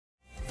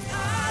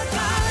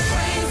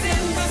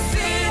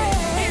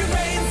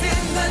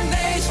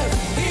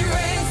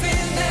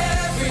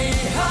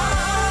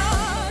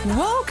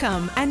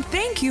Welcome and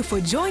thank you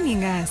for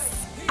joining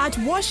us. At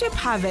Worship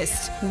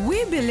Harvest,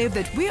 we believe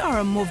that we are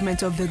a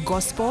movement of the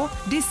gospel,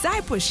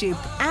 discipleship,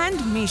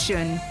 and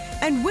mission.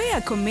 And we are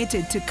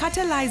committed to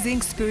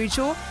catalyzing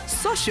spiritual,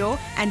 social,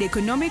 and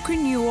economic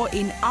renewal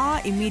in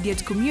our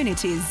immediate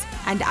communities,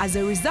 and as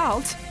a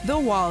result, the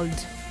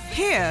world.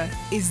 Here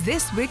is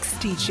this week's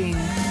teaching.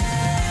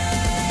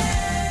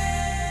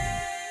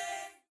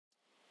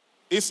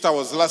 Easter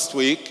was last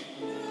week.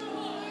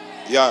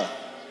 Yeah.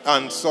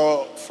 And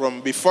so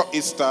from before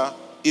Easter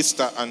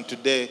and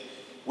today,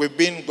 we've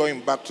been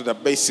going back to the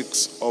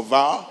basics of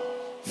our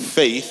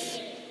faith,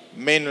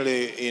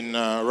 mainly in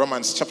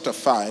Romans chapter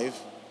 5,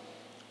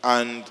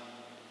 and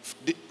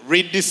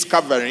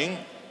rediscovering,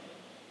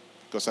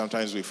 because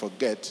sometimes we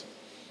forget,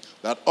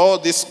 that all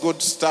this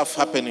good stuff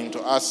happening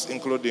to us,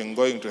 including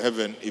going to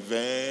heaven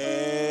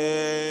eventually,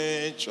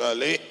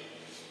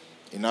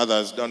 in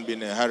others, don't be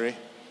in a hurry,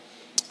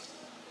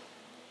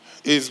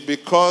 is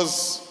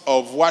because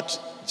of what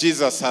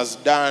Jesus has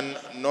done,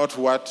 not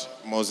what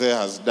Moses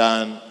has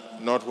done,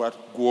 not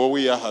what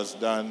Guoya has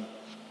done,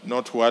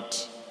 not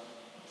what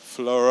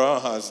Flora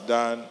has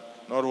done,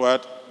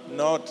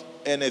 not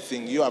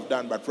anything you have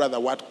done, but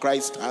rather what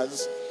Christ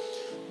has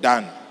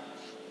done.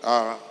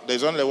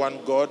 There's only one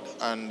God,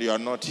 and you are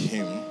not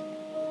him.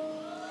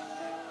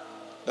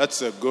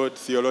 That's a good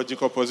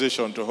theological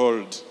position to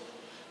hold.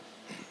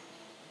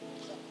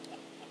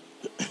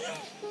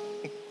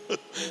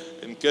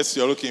 In case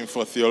you're looking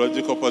for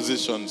theological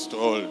positions to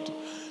hold,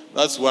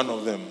 that's one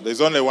of them.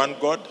 There's only one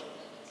God,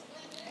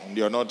 and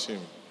you're not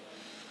him.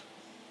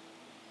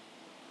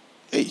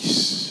 Hey,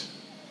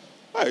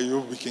 why are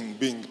you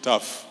being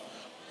tough?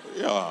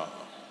 Yeah.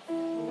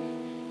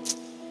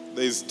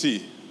 There's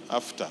tea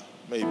after,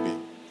 maybe.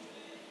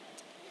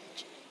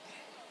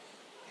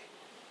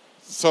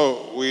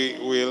 So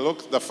we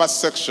looked the first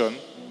section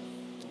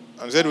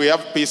and said we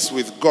have peace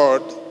with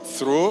God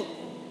through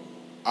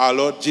our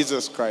Lord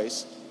Jesus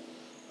Christ.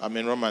 I'm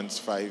in Romans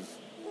 5,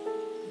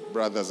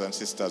 brothers and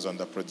sisters, on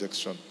the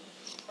projection,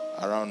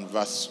 around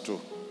verse 2.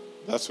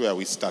 That's where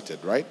we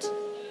started, right?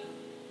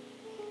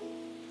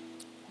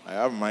 I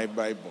have my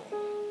Bible.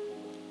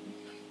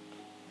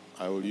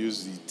 I will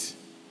use it.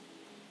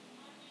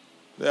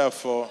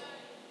 Therefore,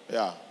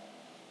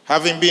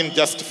 having been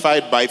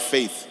justified by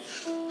faith,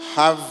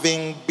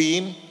 having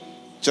been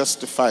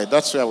justified,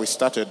 that's where we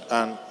started.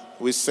 And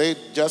we said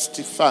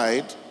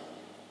justified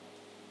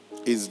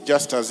is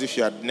just as if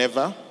you had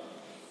never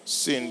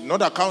sinned,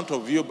 not account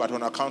of you, but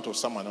on account of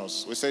someone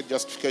else. We said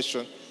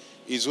justification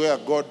is where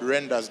God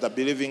renders the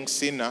believing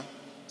sinner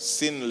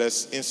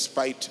sinless in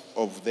spite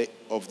of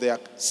their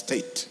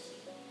state.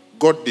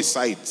 God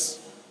decides.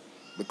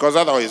 Because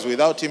otherwise,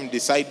 without him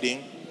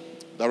deciding,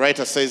 the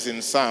writer says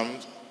in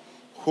Psalms,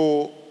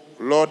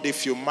 Lord,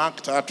 if you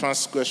marked our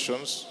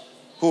transgressions,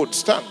 who would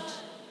stand?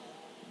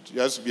 It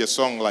has to be a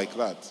song like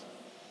that.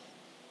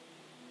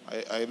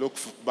 I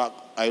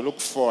look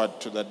forward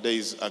to the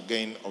days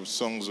again of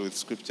songs with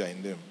scripture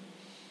in them.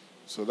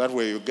 So that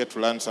way you get to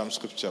learn some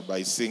scripture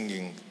by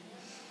singing.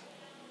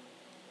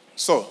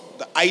 So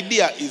the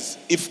idea is,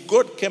 if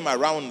God came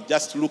around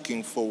just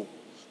looking for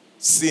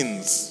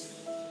sins,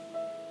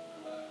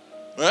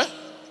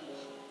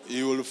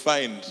 you will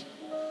find,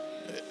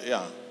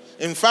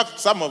 In fact,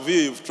 some of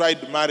you've tried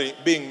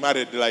being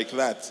married like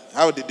that.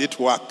 How did it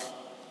work?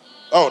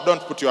 Oh,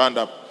 don't put your hand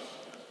up.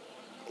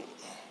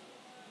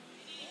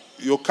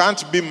 You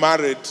can't be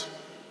married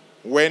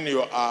when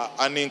you are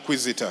an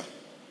inquisitor.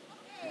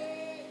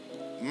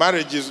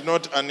 Marriage is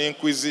not an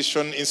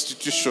inquisition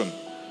institution.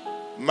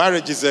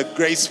 Marriage is a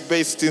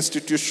grace-based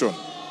institution.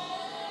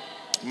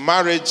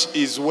 Marriage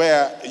is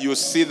where you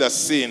see the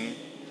sin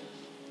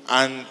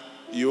and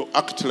you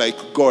act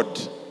like God.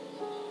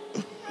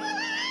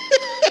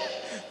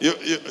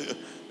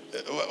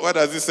 What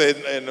does it say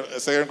in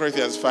 2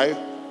 Corinthians 5?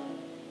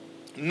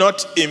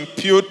 Not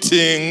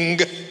imputing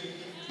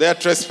their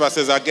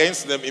trespasses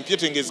against them.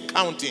 Imputing is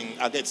counting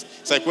against.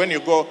 It's like when you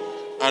go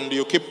and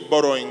you keep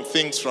borrowing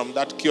things from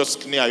that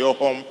kiosk near your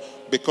home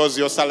because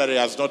your salary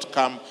has not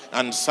come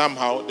and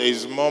somehow there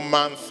is more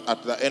month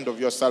at the end of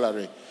your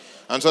salary.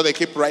 And so they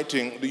keep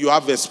writing. You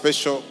have a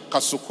special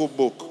Kasuku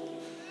book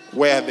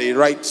where they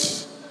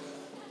write,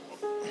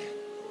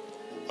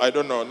 I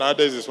don't know,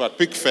 nowadays it's what?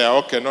 Pick fair.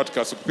 Okay, not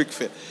Kasuku, pick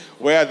fair.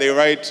 Where they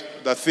write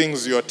the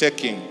things you're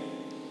taking.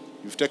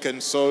 You've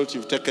taken salt,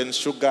 you've taken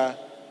sugar.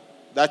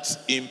 That's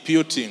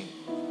imputing.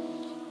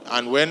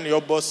 And when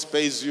your boss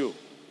pays you,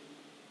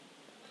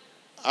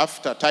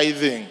 after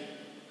tithing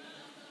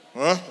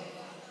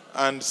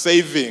and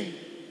saving,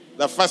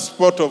 the first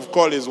port of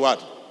call is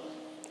what?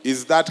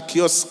 Is that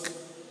kiosk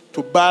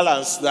to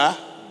balance the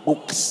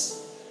books.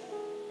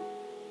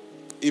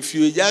 If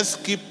you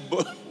just keep...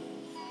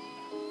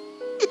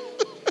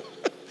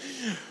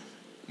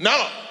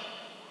 Now,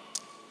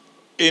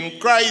 in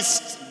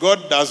Christ,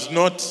 God does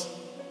not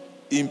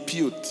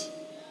impute.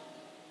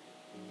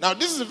 Now,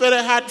 this is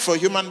very hard for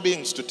human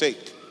beings to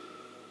take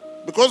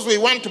because we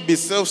want to be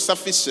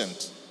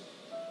self-sufficient.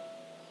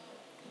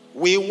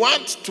 We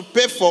want to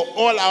pay for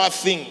all our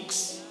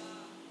things.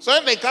 So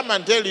when they come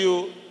and tell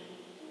you,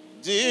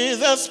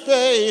 Jesus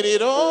paid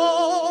it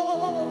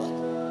all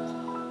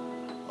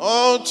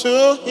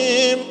to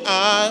him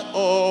I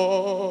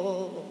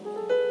owe.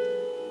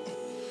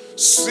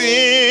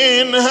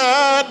 Sin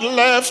had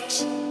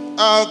left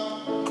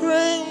a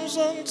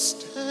crimson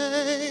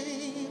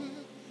stain.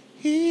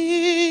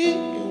 He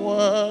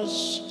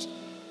washed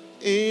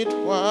it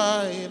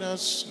white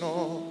as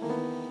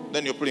snow.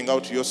 Then you're pulling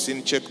out your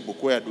sin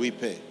checkbook. Where do we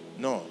pay?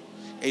 No,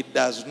 it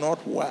does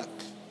not work.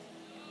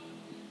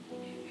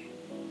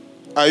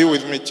 Are you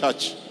with me,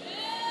 church?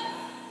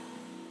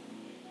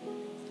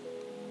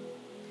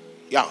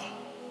 Yeah.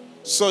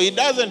 So it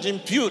doesn't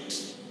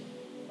impute.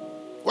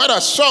 What a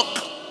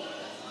shock.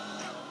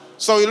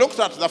 So we looked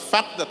at the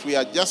fact that we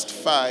are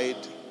justified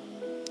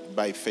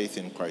by faith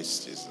in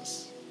Christ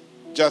Jesus,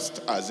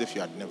 just as if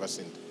you had never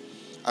sinned.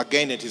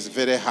 Again, it is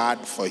very hard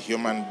for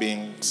human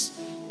beings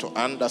to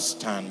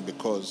understand,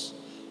 because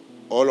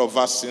all of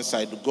us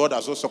inside, God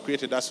has also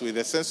created us with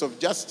a sense of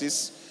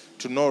justice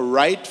to know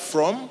right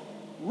from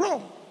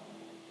wrong.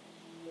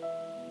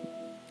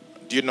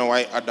 Do you know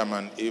why Adam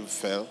and Eve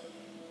fell?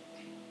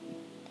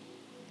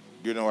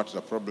 Do you know what the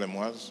problem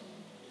was?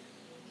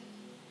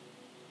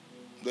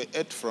 They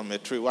ate from a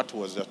tree. What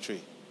was the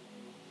tree?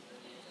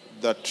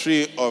 The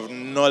tree of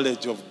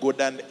knowledge of good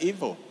and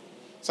evil.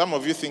 Some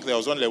of you think there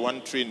was only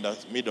one tree in the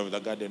middle of the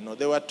garden. No,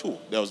 there were two.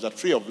 There was the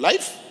tree of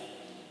life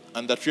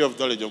and the tree of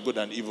knowledge of good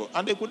and evil.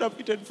 And they could have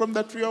eaten from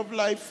the tree of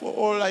life for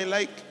all I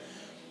like.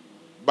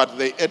 But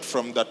they ate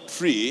from the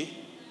tree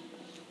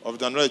of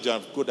the knowledge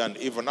of good and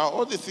evil. Now,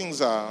 all these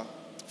things are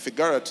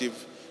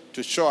figurative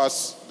to show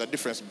us the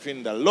difference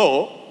between the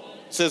law.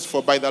 It says,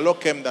 for by the law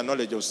came the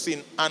knowledge of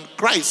sin, and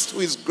Christ, who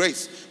is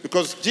grace,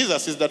 because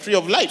Jesus is the tree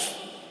of life.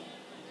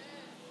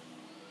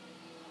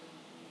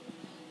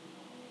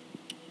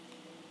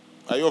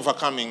 Are you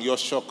overcoming your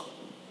shock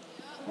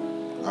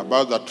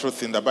about the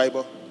truth in the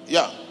Bible?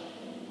 Yeah.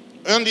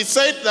 And it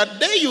said, the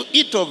day you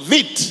eat of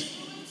it,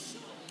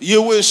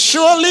 you will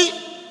surely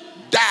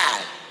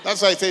die.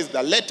 That's why it says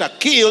the letter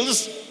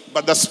kills,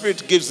 but the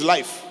spirit gives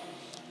life.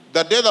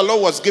 The day the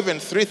law was given,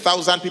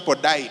 3,000 people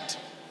died.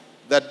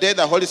 The day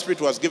the Holy Spirit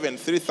was given,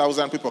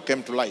 3,000 people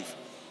came to life.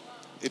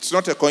 It's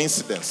not a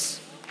coincidence.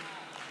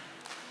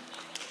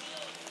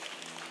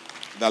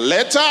 The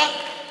letter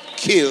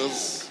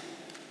kills,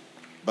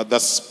 but the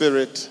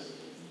Spirit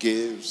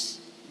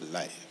gives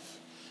life.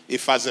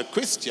 If as a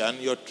Christian,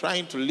 you're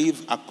trying to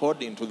live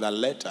according to the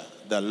letter,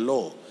 the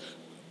law,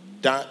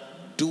 the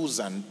do's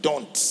and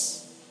don'ts,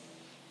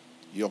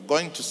 you're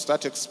going to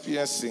start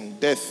experiencing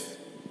death.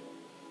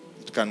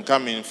 It can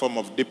come in form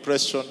of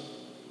depression,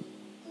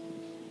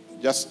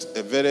 just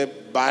a very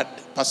bad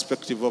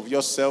perspective of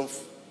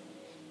yourself.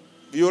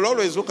 You will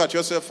always look at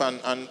yourself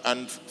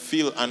and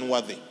feel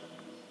unworthy,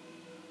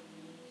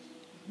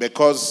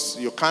 because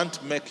you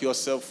can't make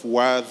yourself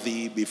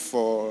worthy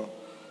before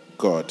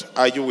God.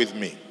 Are you with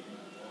me?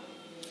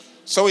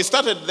 So we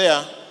started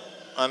there,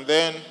 and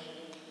then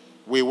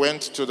we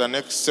went to the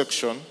next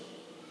section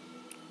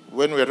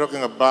when we were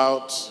talking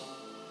about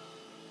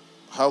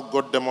how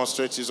God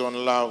demonstrates his own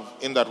love,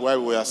 in that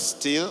while we are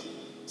still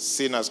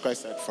sinners,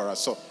 Christ died for us.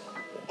 So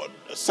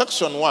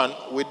section 1,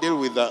 we deal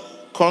with the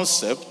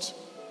concept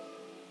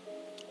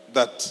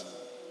that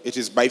it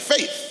is by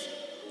faith.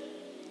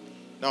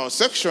 Now,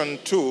 section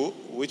 2,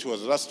 which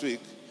was last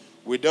week,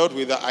 we dealt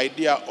with the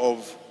idea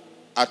of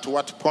at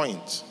what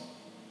point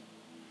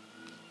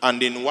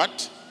and in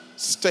what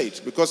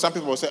state. Because some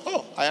people will say,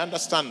 oh, I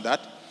understand that,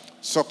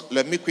 so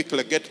let me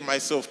quickly get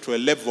myself to a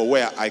level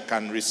where I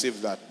can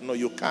receive that. No,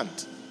 you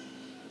can't.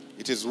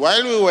 It is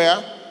while we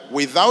were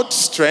without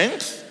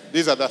strength.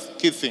 These are the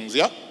key things,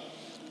 yeah?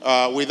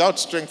 Without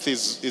strength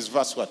is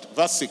verse what?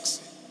 Verse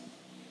 6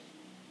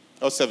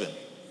 or 7?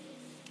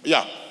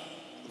 Yeah.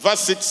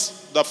 Verse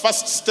 6, the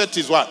first state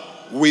is what?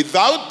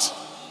 Without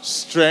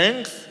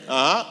strength.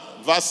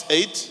 Verse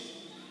 8.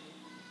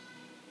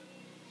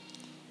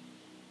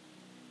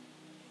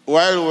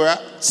 While we are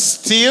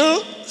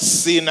still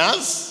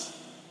sinners.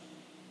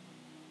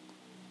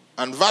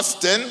 And verse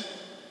 10.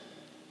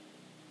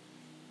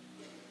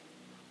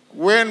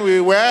 When we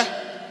were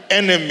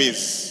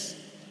enemies.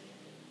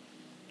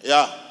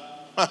 Yeah.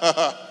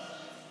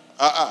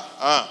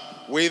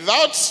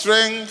 Without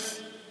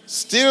strength,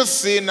 still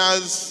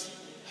sinners,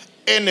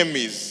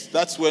 enemies.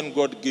 That's when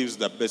God gives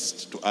the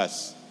best to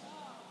us.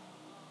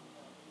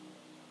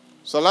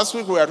 So last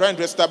week we were trying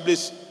to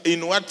establish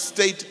in what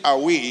state are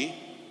we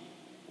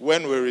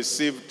when we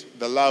received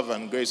the love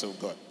and grace of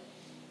God.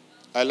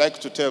 I like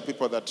to tell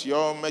people that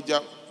your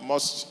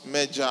most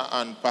major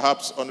and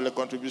perhaps only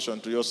contribution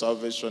to your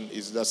salvation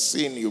is the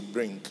sin you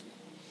bring.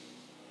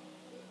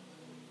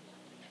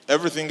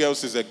 Everything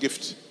else is a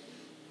gift,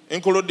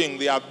 including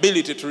the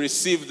ability to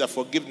receive the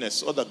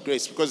forgiveness or the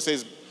grace, because it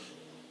says,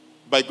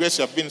 by grace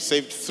you have been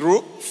saved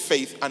through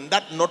faith, and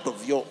that not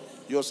of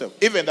yourself.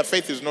 Even the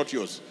faith is not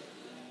yours.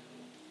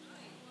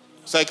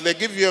 It's like they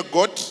give you a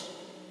goat,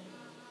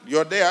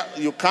 you're there,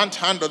 you can't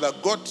handle the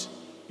goat,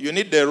 you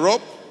need the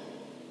rope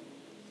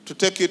to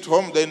take it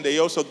home, then they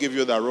also give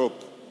you the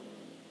rope.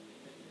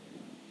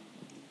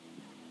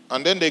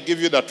 And then they give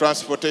you the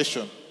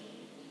transportation.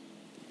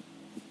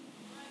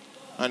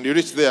 And you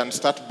reach there and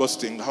start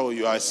boasting how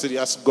you are a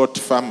serious goat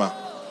farmer.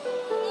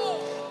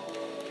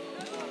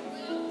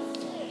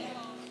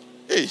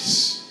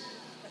 Ish.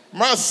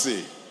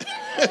 Mercy.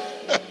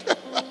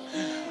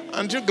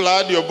 Aren't you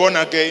glad you're born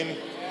again?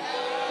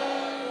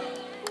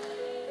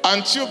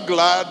 Aren't you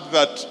glad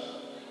that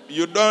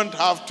you don't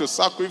have to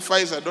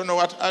sacrifice, I don't know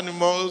what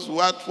animals,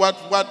 what,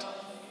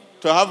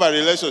 to have a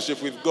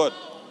relationship with God?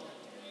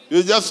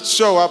 You just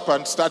show up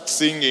and start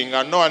singing,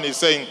 and no one is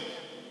saying,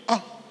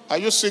 are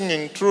you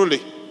singing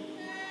truly?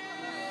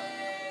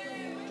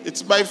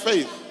 It's by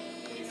faith.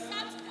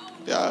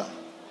 Yeah.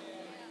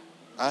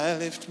 I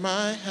lift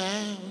my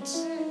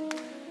hands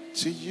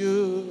to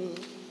you.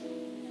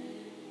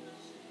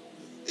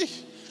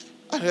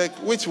 I'm like,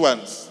 which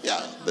ones?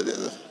 Yeah.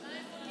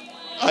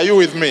 Are you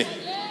with me?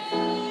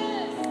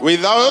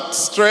 Without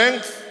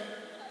strength,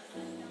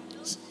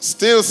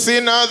 still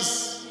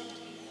sinners,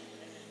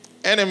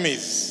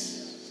 enemies.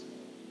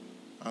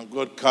 And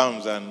God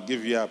comes and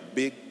gives you a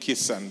big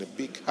kiss and a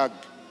big hug.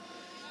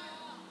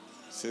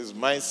 He says,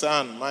 my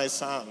son,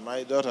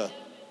 my daughter.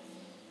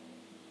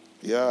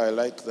 Yeah, I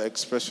like the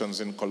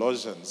expressions in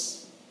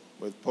Colossians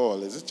with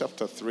Paul. Is it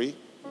chapter 3?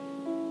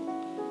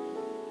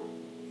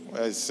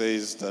 Where it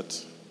says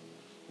that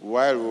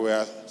while we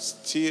were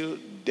still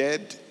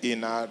dead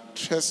in our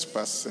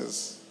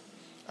trespasses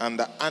and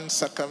the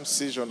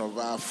uncircumcision of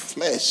our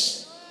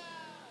flesh.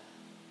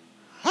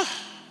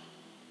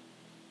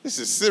 This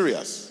is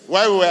serious.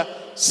 While we were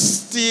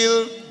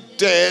still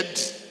dead,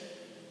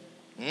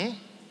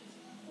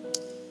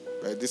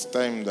 by this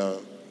time the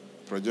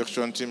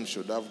projection team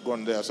should have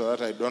gone there so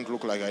that I don't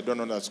look like I don't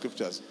know the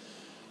scriptures.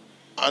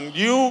 And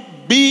you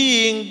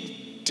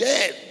being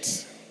dead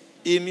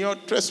in your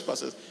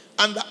trespasses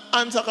and the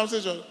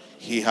uncircumcision,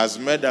 he has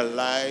made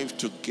alive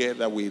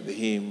together with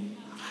him,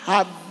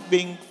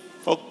 having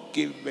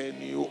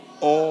forgiven you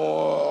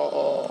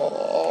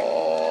all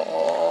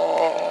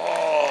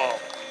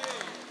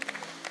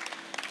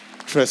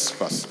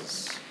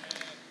trespasses.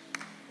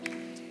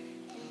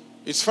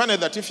 It's funny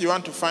that if you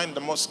want to find the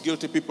most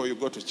guilty people, you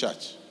go to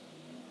church.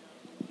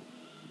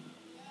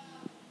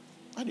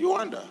 And you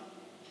wonder.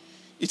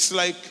 It's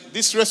like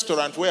this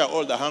restaurant where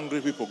all the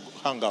hungry people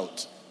hang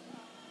out.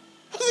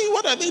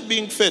 What are they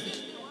being fed?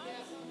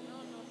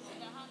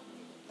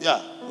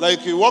 Yeah,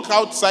 like you walk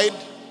outside,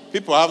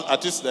 people have,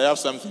 at least they have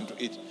something to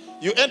eat.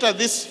 You enter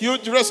this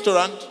huge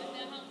restaurant,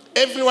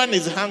 everyone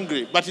is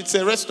hungry, but it's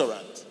a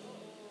restaurant.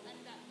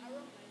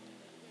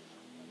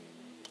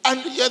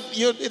 And there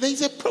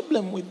is a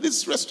problem with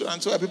these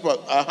restaurants where people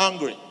are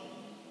hungry.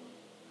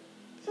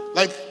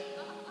 Like,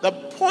 the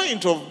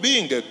point of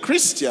being a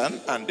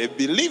Christian and a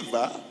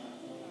believer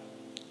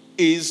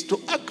is to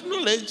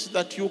acknowledge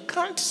that you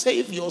can't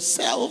save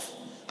yourself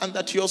and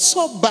that you're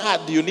so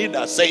bad you need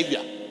a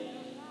savior.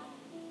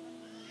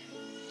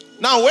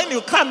 Now, when you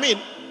come in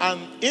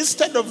and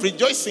instead of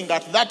rejoicing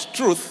at that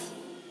truth,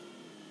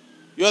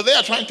 you're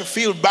there trying to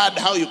feel bad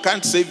how you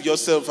can't save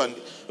yourself. And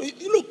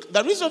look,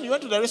 the reason you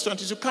went to the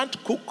restaurant is you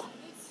can't cook.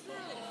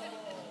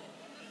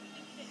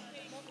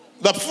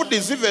 The food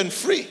is even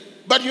free.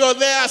 But you're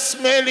there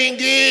smelling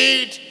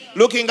it,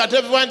 looking at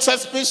everyone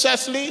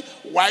suspiciously.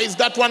 Why is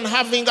that one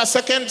having a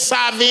second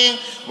serving?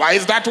 Why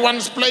is that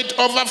one's plate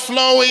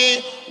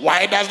overflowing?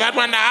 Why does that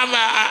one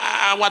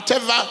have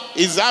whatever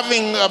is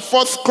having a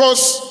fourth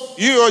course?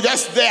 You're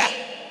just there.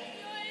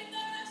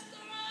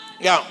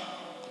 Yeah.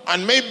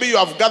 And maybe you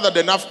have gathered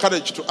enough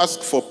courage to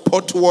ask for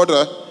pot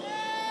water.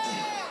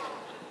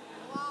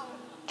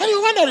 And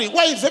you're wondering,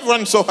 why is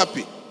everyone so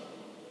happy?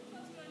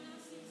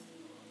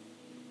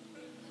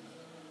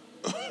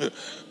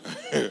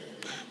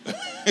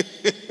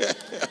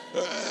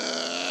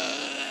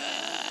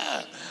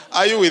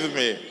 Are you with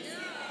me?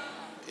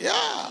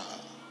 Yeah.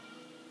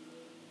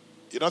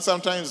 You know,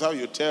 sometimes how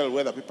you tell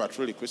whether people are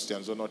truly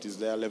Christians or not is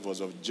their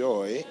levels of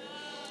joy.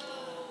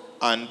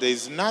 And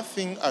there's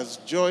nothing as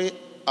joy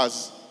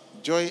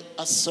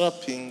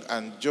usurping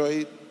and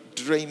joy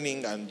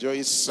draining and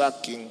joy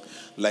sucking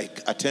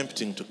like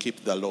attempting to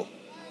keep the law.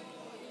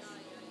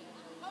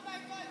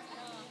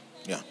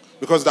 Yeah.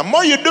 Because the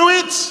more you do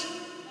it,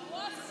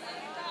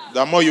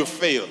 the more you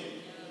fail.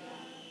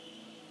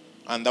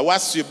 And the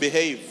worse you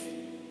behave.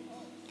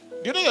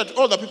 Do you know that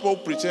all the people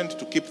who pretend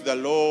to keep the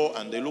law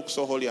and they look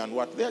so holy and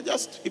what? They are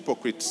just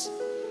hypocrites.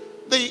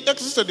 They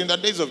existed in the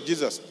days of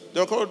Jesus.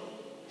 They were called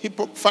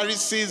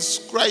Pharisees,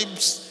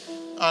 scribes,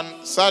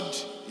 and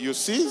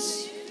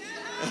Sadducees.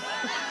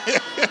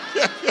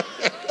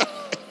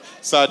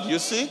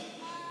 Sadducees.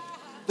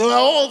 They were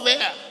all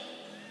there.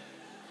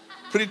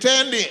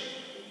 Pretending.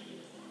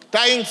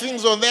 Tying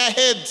things on their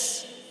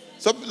heads.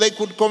 So they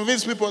could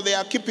convince people they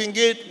are keeping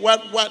it,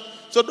 what.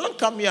 So don't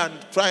come here and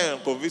try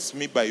and convince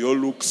me by your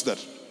looks that,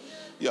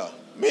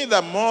 me,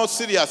 the more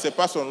serious a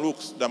person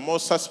looks, the more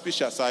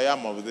suspicious I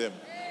am of them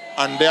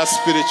and their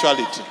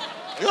spirituality.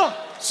 Yeah,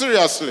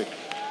 seriously.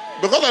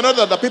 Because I know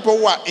that the people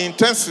who are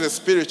intensely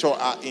spiritual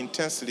are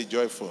intensely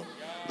joyful.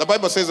 The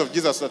Bible says of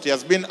Jesus that he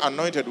has been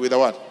anointed with a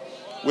what?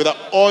 with the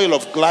oil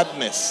of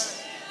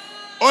gladness.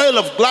 Oil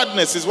of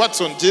gladness is what's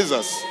on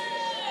Jesus.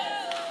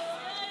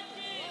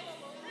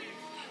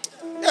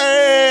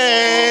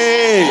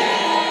 Hey!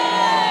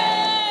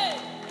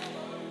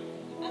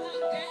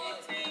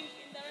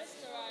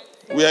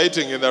 We are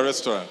eating in the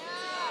restaurant.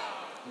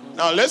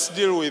 Now let's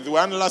deal with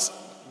one last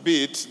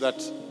bit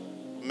that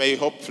may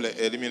hopefully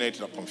eliminate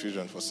the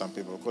confusion for some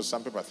people. Because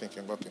some people are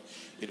thinking, okay,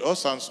 it all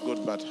sounds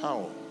good, but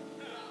how?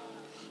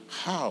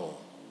 How?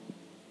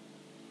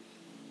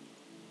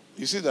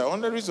 You see, the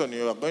only reason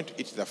you are going to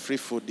eat the free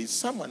food is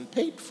someone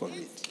paid for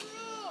it.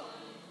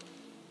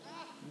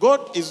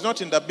 God is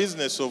not in the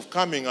business of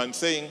coming and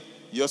saying,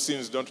 your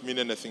sins don't mean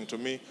anything to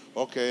me.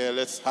 Okay,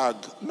 let's hug.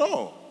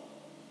 No.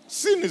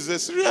 Sin is a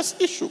serious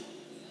issue.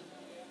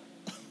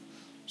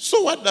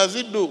 So what does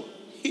he do?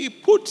 He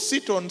puts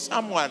it on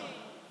someone.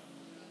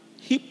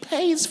 He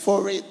pays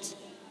for it.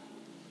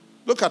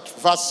 Look at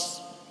verse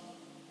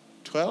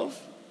 12.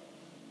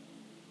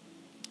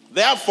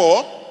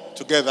 Therefore,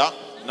 together,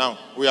 now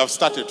we have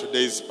started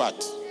today's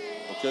part.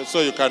 Okay, so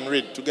you can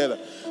read together.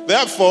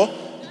 Therefore,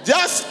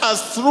 just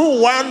as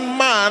through one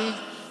man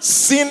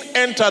sin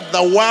entered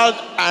the world,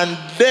 and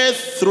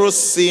death through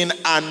sin,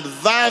 and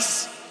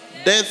thus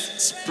death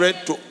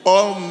spread to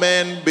all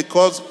men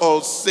because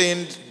all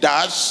sinned.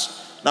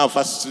 Now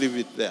first leave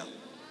it there.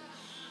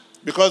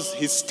 Because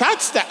he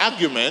starts the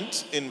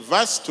argument in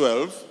verse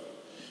 12,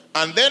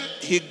 and then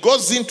he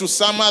goes into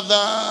some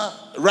other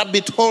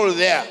rabbit hole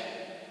there.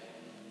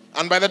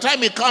 And by the time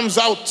he comes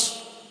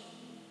out,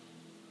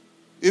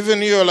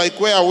 even you're like,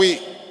 where are we?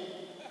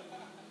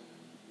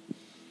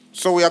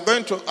 So we are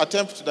going to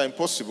attempt the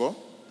impossible.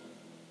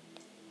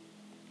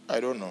 I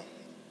don't know.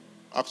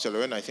 Actually,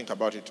 when I think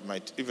about it,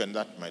 even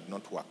that might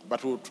not work.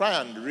 But we'll try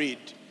and read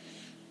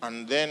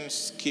and then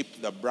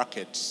skip the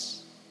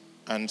brackets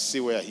and see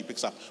where he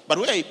picks up. But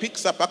where he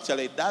picks up,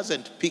 actually, it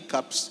doesn't pick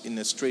up in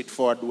a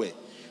straightforward way.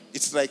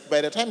 It's like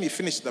by the time he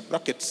finished the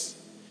brackets,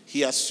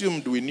 he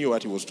assumed we knew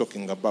what he was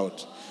talking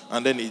about.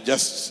 And then he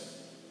just...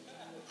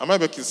 Am I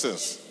making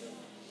sense?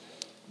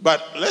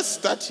 But let's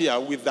start here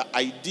with the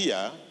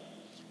idea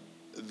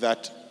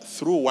that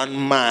through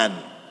one man...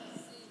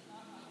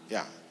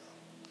 Yeah.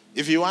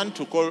 If you want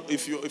to call,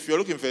 if you're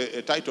looking for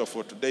a title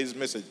for today's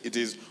message, it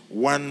is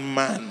one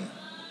man.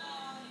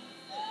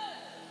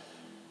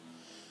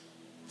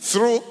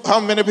 Through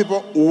how many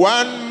people?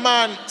 One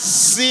man,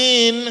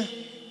 sin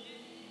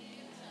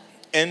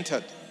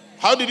entered.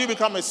 How did you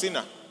become a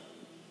sinner?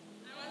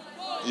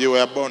 You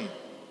were born.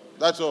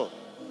 That's all.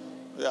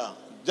 Yeah.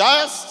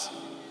 Just,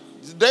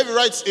 David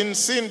writes, in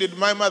sin did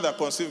my mother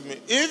conceive me.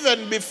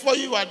 Even before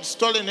you had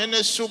stolen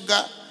any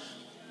sugar,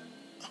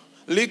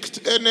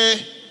 licked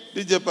any...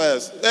 DJ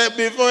Pius,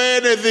 before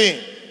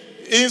anything,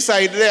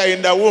 inside there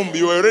in the womb,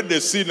 you were already a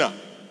sinner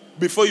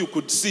before you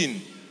could sin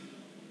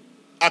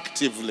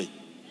actively.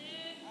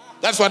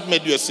 That's what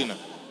made you a sinner.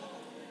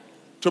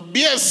 To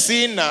be a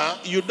sinner,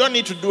 you don't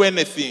need to do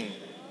anything.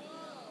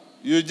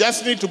 You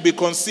just need to be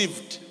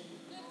conceived.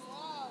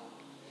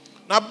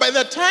 Now, by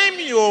the time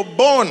you're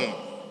born,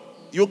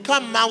 you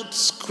come out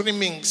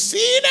screaming,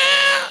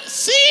 sinner,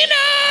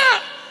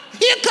 sinner,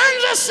 here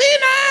comes a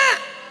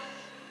sinner.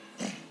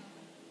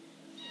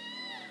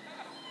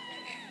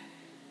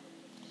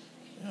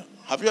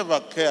 Have you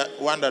ever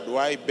wondered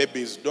why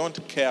babies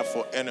don't care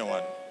for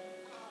anyone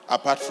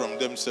apart from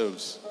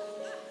themselves?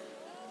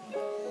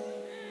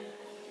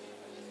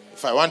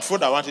 If I want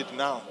food, I want it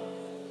now.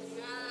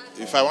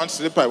 If I want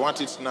sleep, I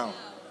want it now.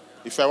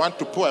 If I want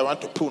to poo, I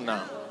want to poo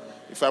now.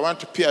 If I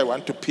want to pee, I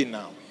want to pee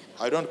now.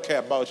 I don't care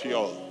about you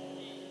all.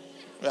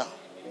 Yeah.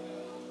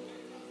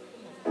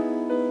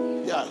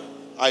 Yeah.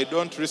 I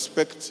don't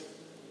respect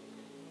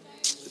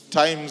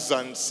times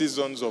and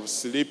seasons of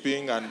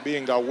sleeping and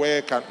being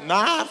awake and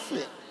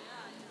nothing.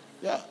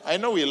 Yeah, I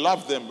know we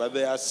love them, but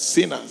they are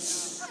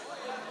sinners.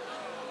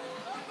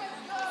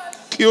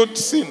 Cute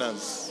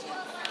sinners.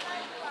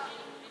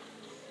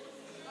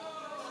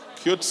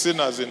 Cute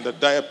sinners in the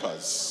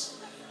diapers.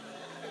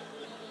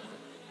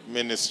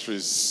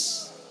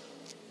 Ministries.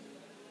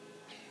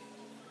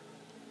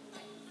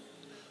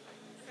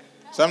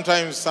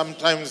 Sometimes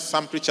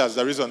some preachers,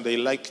 the reason they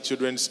like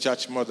children's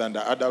church more than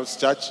the adults'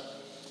 church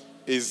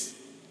is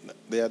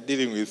they are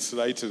dealing with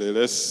slightly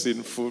less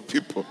sinful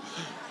people.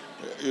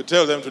 You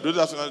tell them to do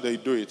that, and they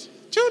do it.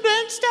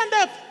 Children, stand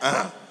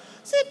up.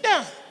 Sit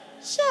down.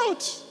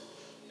 Shout.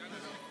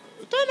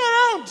 Turn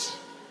around.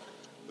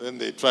 Then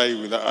they try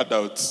with the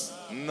adults.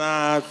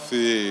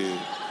 Nothing.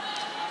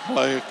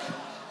 Like,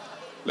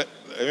 let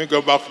me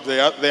go back to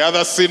the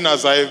other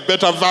sinners. I have a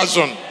better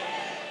version.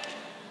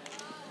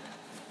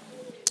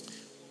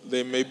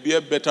 They may be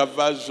a better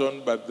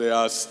version, but they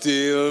are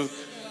still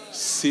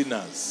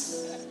sinners.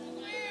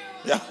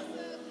 Yeah.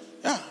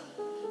 Yeah.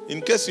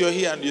 In case you're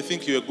here and you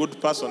think you're a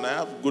good person, I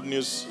have good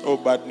news or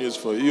bad news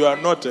for you. You are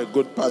not a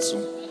good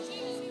person.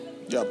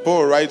 Yeah,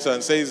 Paul writes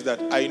and says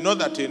that I know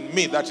that in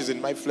me, that is in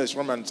my flesh,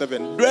 Romans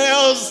 7,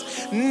 dwells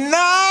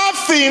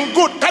nothing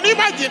good. Can you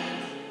imagine?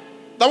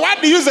 The word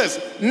he uses,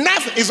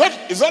 nothing.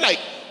 It's not like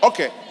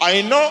okay,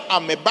 I know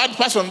I'm a bad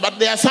person, but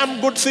there are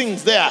some good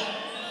things there.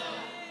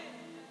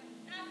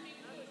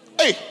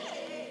 Hey.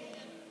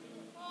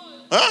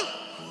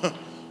 Huh?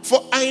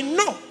 For I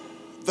know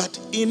that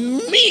in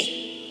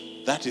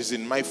me, that is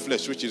in my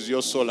flesh, which is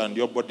your soul and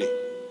your body,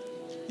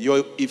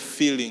 your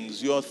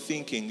feelings, your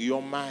thinking,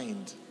 your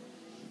mind,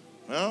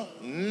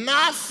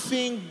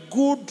 nothing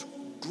good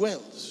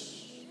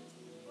dwells.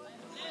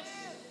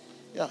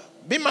 Yeah.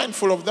 Be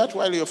mindful of that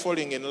while you're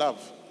falling in love.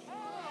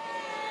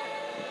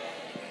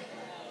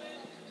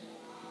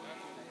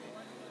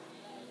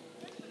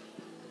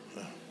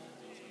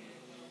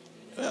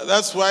 Yeah,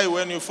 that's why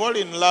when you fall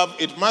in love,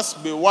 it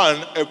must be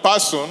a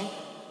person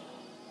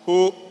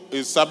who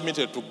is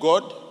submitted to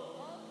God,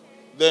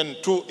 then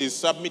two is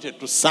submitted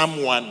to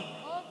someone.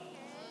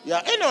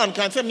 Yeah, anyone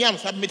can say, I'm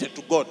submitted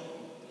to God.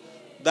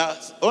 The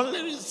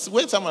only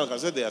way someone can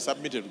say they are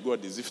submitted to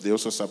God is if they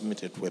also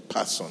submitted to a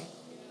person.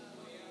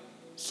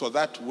 So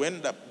that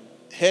when the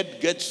head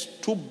gets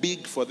too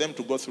big for them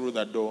to go through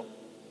the door,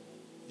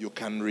 you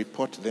can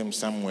report them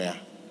somewhere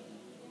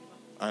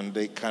and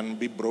they can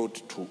be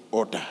brought to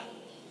order.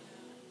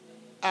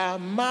 A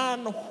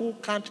man who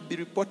can't be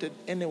reported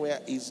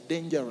anywhere is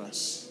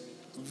dangerous.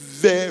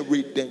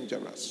 Very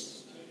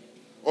dangerous.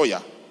 Oh,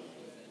 yeah.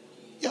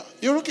 Yeah,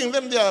 you're looking at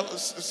them, they are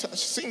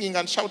singing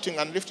and shouting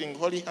and lifting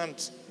holy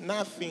hands.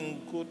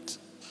 Nothing good.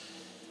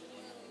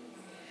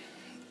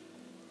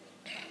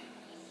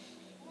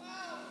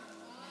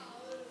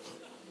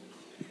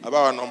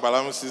 About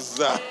Nombalamu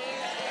Sister.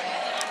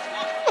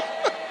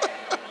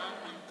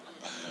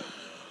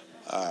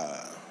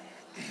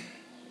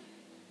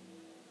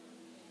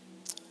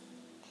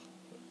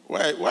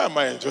 Why am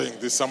I enjoying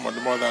this sermon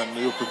more than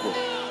you people?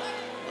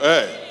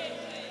 Hey,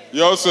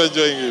 you're also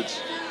enjoying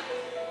it.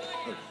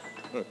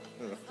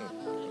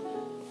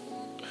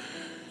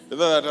 You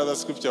know that other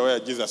scripture where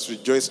Jesus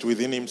rejoiced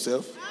within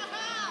himself?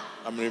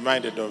 I'm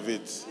reminded of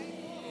it.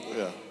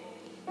 Yeah.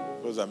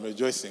 Because I'm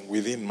rejoicing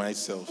within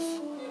myself.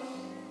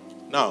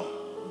 Now,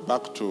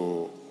 back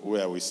to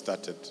where we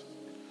started.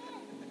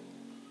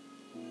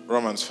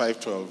 Romans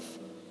 5:12.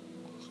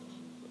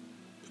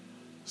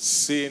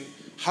 Sin.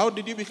 How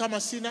did you become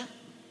a sinner?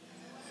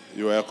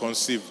 You were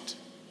conceived.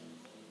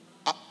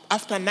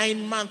 After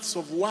 9 months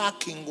of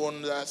working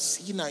on the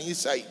sinner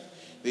inside,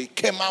 they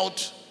came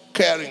out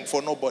caring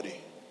for nobody.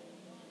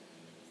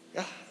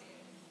 Yeah.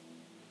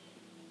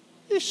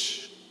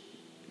 Ish.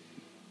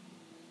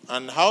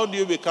 And how do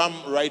you become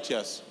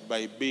righteous?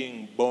 By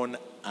being born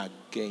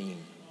again.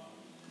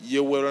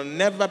 You will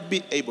never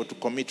be able to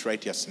commit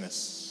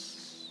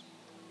righteousness.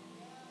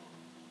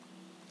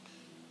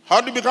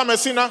 How do you become a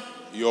sinner?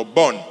 You're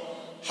born.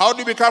 How do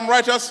you become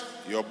righteous?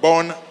 You're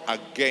born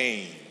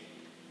again. It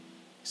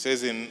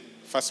says in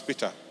 1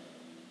 Peter.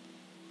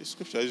 This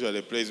scripture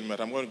usually plays me, but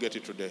I'm going to get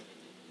it today.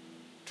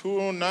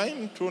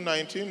 2:9,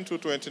 2:19,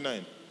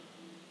 2:29.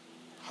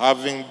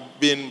 Having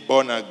been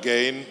born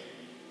again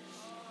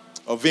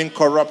of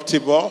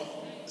incorruptible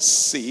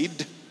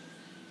seed.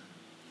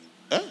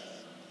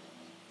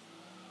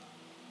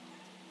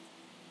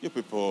 You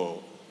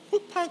people, we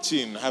punch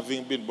in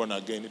having been born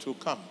again, it will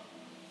come.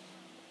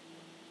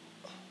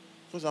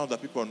 For some of the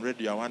people on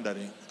radio are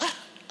wondering,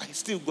 I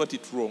still got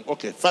it wrong.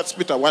 Okay, 1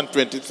 Peter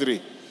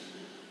 1:23.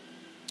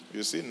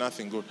 You see,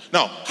 nothing good.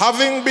 Now,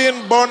 having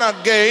been born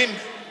again,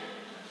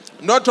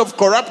 not of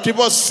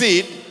corruptible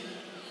seed,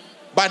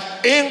 but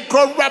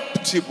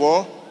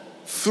incorruptible,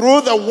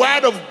 through the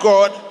word of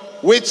God,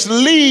 which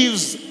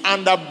lives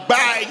and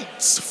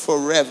abides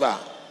forever.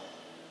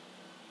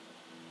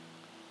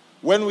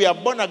 When we are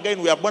born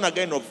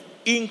again of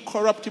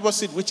incorruptible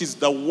seed, which is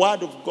the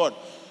word of God.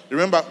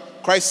 Remember,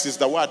 Christ is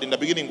the word. In the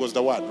beginning was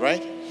the word,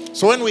 right?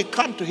 So when we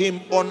come to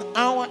him, on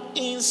our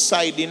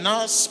inside, in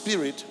our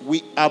spirit,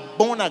 we are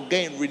born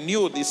again,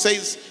 renewed. It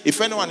says, if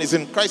anyone is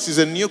in Christ, is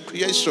a new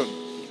creation.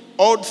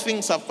 Old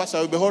things have passed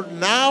away. Behold,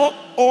 now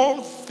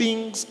all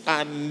things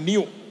are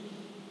new.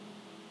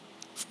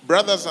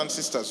 Brothers and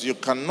sisters, you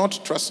cannot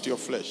trust your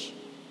flesh.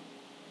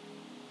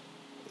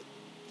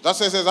 That's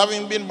why it says,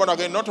 having been born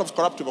again, not of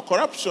corruptible.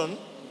 Corruption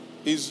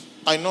is,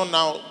 I know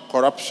now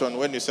corruption,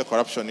 when you say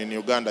corruption in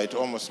Uganda, it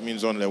almost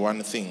means only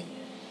one thing.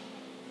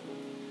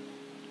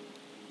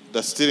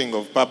 The stealing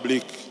of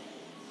public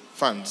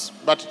funds.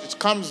 But it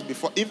comes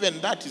before,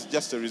 even that is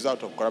just a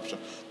result of corruption.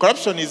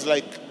 Corruption is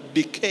like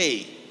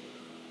decay.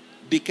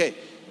 Decay.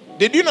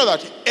 Did you know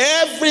that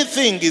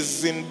everything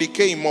is in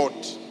decay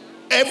mode?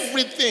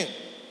 Everything.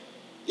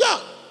 Yeah.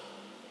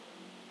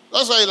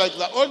 That's why, like,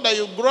 the older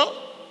you grow,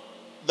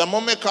 the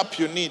more makeup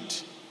you need.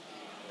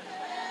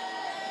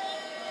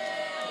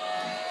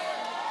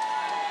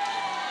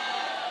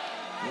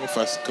 Let me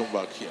first come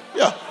back here.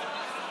 Yeah.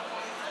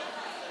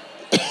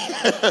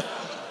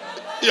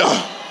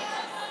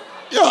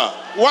 Yeah.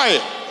 Why?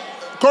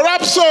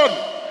 Corruption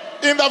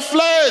in the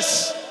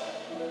flesh.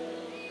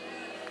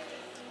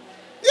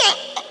 Yeah.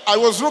 I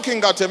was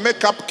looking at a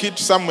makeup kit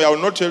somewhere. I will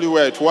not tell you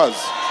where it was.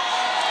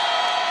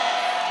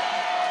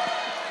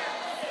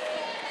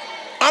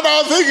 And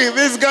I was thinking,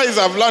 these guys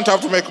have learned how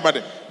to make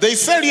money. They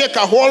sell you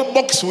a whole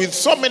box with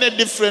so many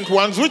different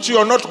ones which you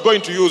are not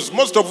going to use,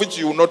 most of which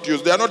you will not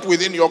use. They are not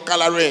within your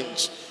color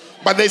range.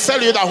 But they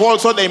sell you the whole,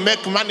 so they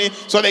make money,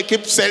 so they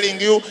keep selling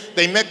you,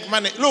 they make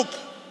money. Look,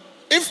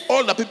 if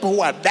all the people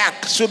who are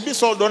dark should be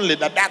sold only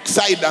the dark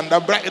side and the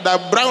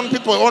brown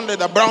people only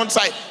the brown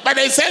side, but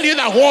they sell you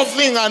the whole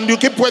thing and you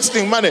keep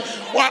wasting money.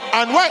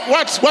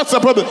 What's the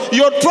problem?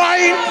 You're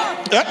trying,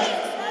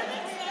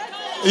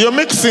 you're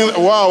mixing,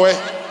 wow.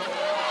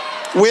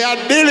 We are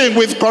dealing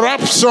with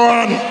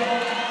corruption.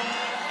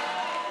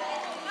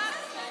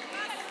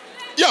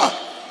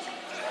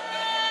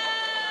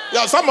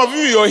 Yeah, some of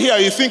you, you're here,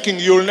 you're thinking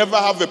you'll never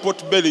have a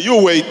pot belly.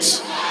 You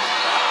wait.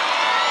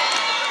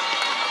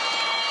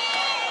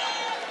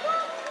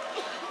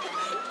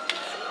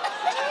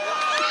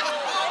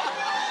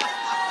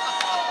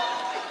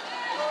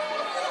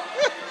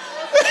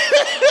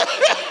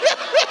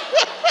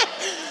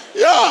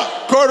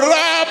 Yeah,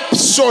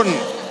 corruption.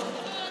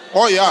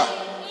 Oh, yeah.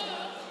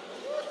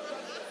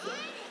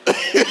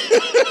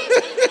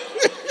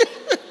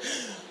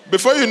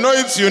 Before you know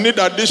it, you need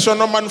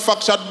additional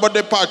manufactured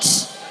body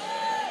parts.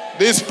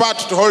 This part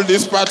to hold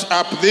this part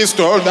up, this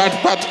to hold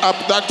that part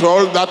up, that to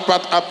hold that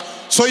part up.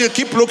 So you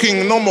keep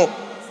looking normal.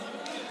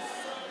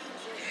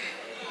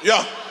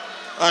 Yeah.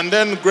 And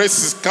then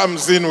Grace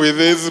comes in with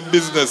his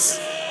business.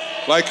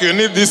 Like you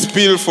need this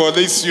pill for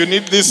this, you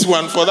need this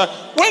one for that.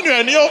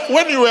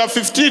 When you were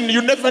 15,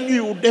 you never knew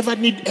you would never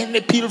need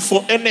any pill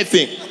for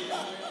anything.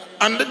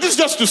 And this is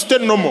just to stay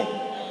normal.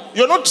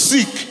 You're not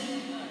sick.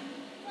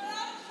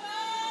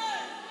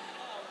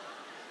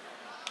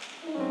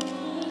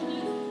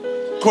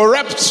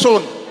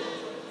 Corruption.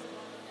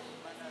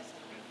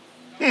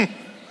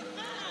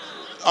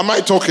 Am I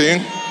talking?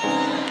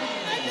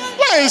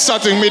 Why are you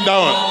shutting me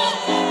down?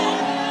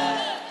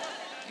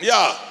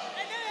 Yeah.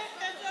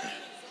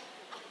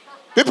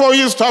 People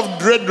used to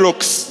have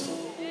dreadlocks.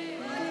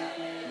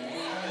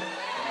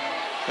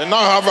 They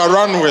now have a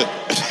runway.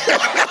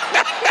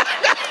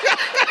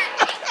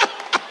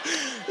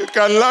 You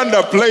can land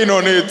a plane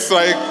on it. It's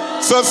like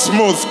so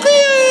smooth.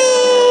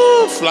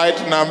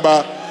 Flight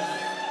number.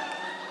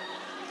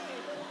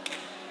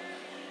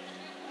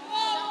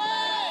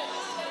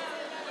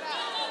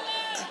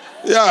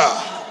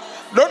 Yeah.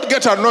 Don't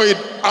get annoyed.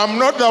 I'm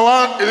not the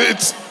one.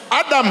 It's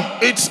Adam.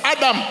 It's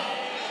Adam.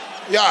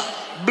 Yeah.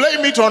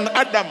 Blame it on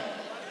Adam.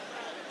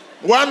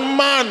 One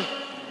man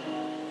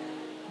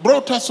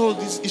brought us all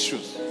these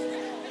issues.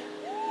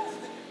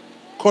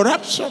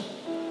 Corruption.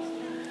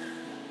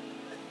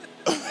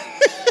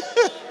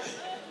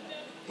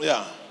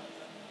 Yeah.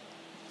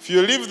 If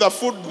you leave the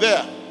food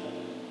there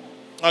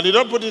and you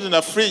don't put it in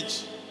the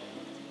fridge,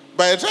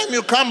 by the time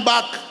you come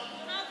back,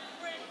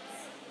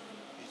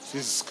 it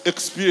is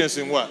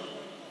experiencing what?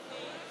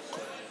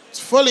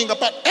 It's falling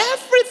apart.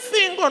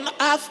 Everything on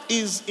earth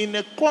is in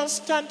a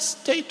constant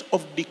state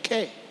of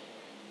decay.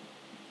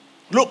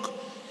 Look,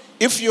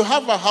 if you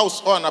have a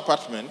house or an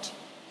apartment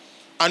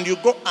and you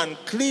go and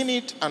clean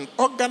it and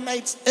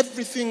organize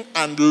everything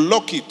and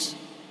lock it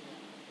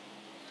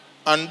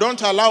and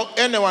don't allow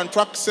anyone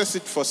to access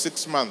it for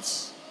 6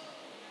 months,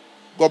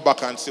 go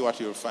back and see what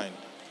you'll find.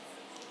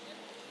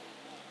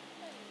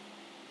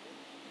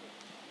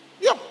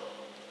 Yeah.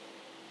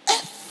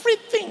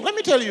 Everything. Let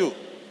me tell you,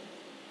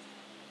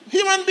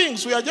 human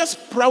beings, we are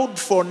just proud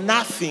for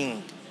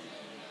nothing.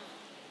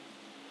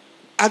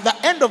 At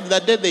the end of the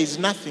day, there is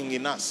nothing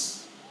in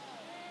us.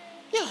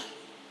 Yeah.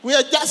 We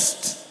are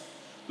just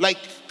like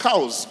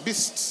cows,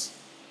 beasts.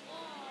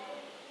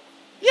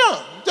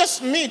 Yeah,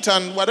 just meat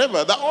and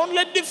whatever. The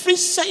only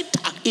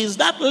differentiator is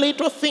that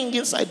little thing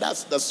inside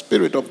us, the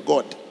Spirit of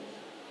God.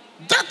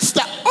 That's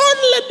the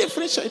only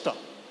differentiator.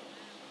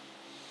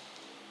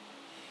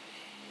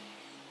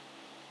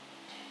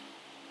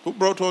 Who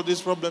brought all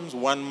these problems?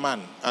 One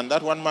man. And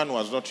that one man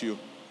was not you.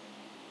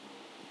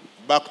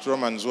 Back to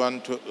Romans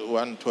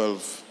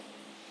 1:12.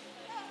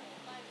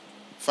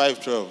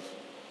 5:12.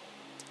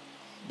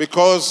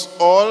 Because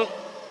all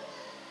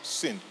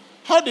sinned.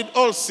 How did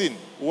all sin?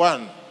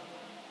 One.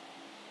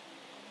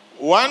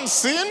 One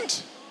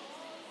sinned,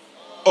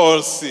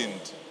 all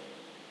sinned.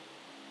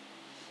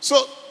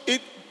 So,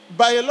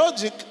 by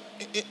logic,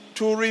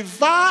 to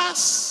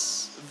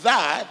reverse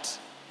that,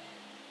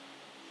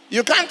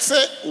 you can't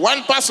say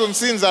one person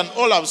sins and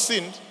all have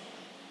sinned,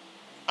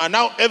 and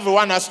now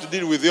everyone has to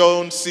deal with their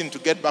own sin to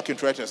get back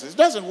into righteousness. It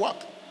doesn't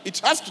work. It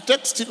has to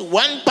take still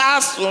one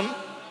person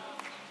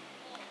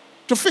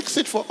to fix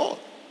it for all.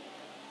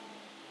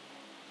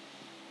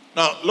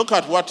 Now, look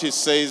at what he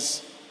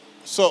says.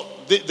 So,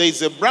 there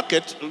is a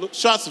bracket.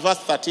 Show us verse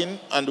 13,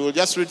 and we'll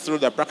just read through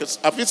the brackets.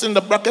 Have you seen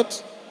the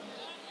bracket?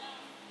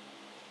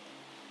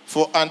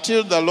 For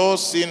until the law,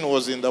 sin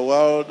was in the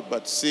world,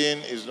 but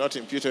sin is not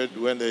imputed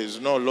when there is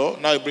no law.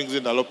 Now he brings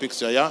in the law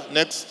picture, yeah?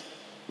 Next,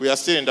 we are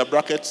still in the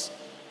brackets.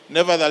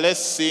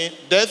 Nevertheless,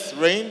 death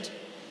reigned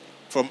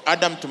from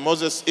Adam to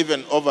Moses,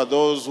 even over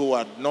those who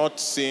had not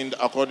sinned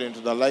according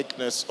to the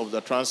likeness of the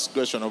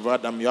transgression of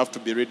Adam. You have to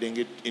be reading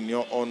it in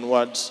your own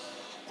words.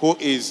 Who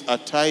is a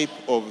type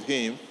of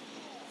him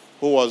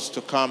who was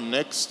to come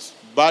next,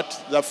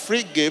 But the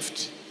free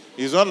gift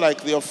is not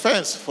like the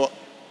offense. For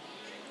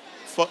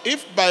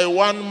if by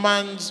one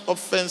man's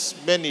offense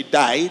many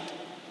died,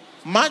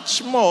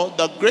 much more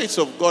the grace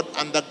of God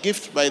and the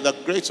gift by the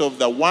grace of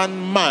the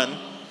one man,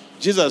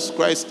 Jesus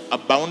Christ,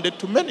 abounded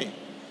to many.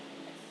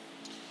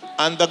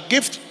 And the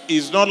gift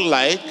is not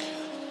like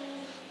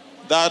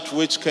that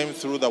which came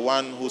through the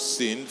one who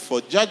sinned.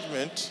 For the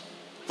judgment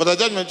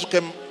which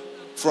came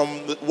from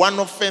one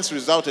offense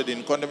resulted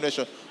in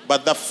condemnation,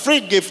 but the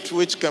free gift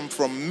which came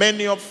from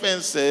many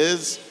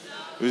offenses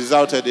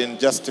resulted in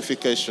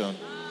justification.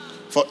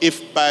 For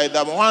if by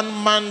the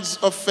one man's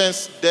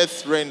offense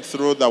death reigned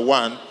through the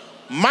one,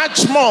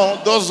 much more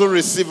those who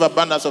receive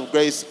abundance of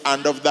grace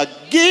and of the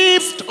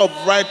gift of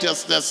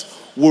righteousness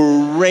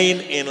will reign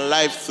in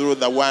life through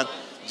the one,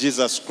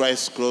 Jesus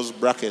Christ, close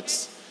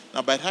brackets.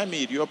 Now by the time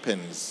it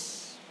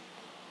opens,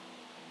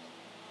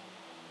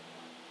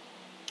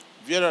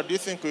 Vera, do you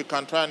think we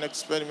can try an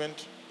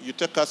experiment? You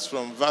take us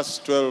from verse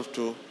 12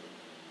 to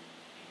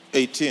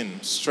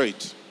 18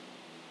 straight.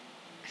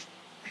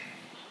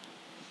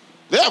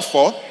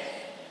 Therefore,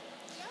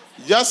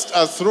 just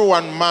as through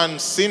one man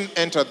sin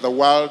entered the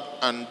world,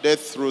 and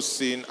death through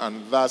sin,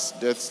 and thus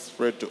death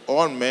spread to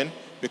all men,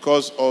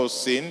 because all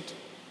sinned.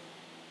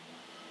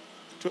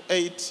 To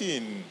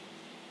 18.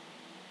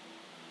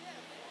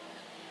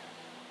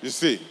 You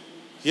see,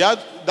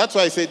 that's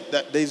why I said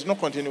that there is no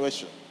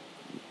continuation.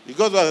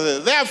 Because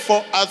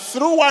therefore, as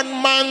through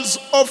one man's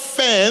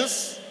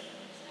offense,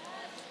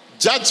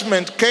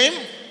 judgment came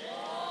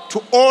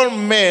to all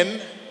men,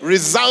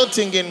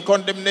 resulting in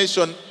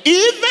condemnation.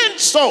 Even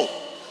so,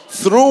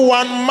 through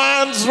one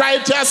man's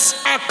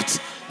righteous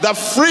act, the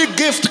free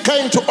gift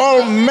came to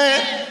all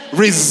men,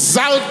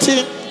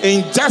 resulting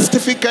in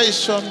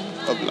justification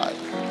of life.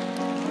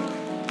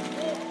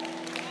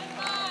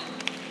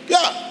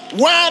 Yeah,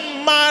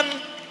 one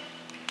man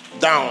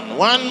down,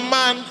 one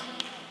man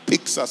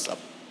picks us up.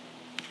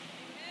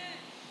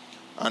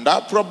 And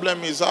our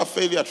problem is our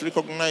failure to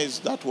recognize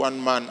that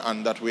one man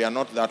and that we are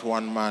not that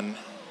one man.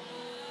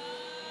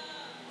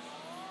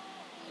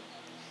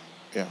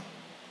 Yeah.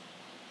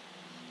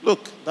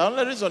 Look, the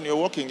only reason you're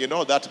walking in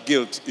all that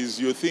guilt is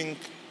you think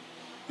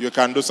you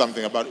can do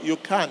something about it. You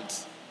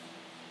can't.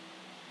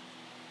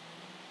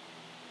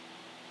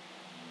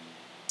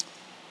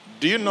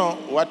 Do you know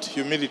what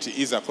humility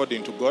is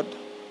according to God?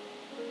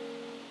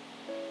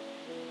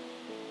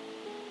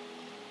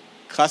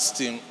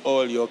 Casting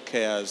all your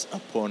cares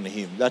upon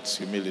him. That's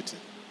humility.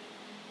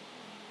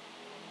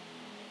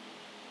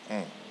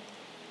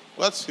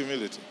 What's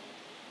humility?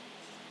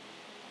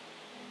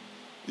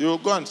 You will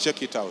go and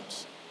check it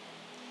out,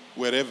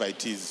 wherever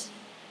it is.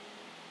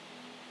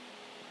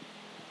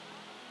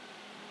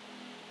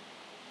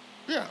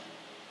 Yeah.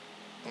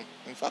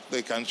 In fact,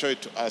 they can show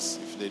it to us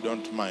if they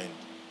don't mind.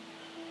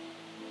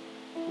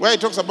 Where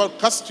it talks about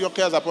cast your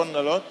cares upon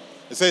the Lord,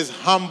 it says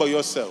humble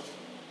yourself.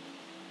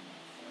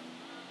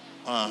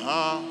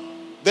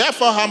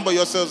 Therefore humble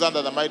yourselves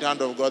under the mighty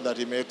hand of God, that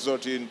he may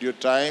exalt you in due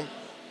time,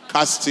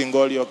 casting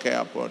all your care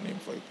upon him,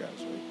 for he cares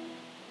for you.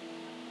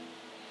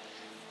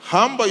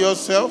 Humble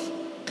yourself,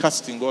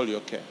 casting all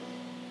your care.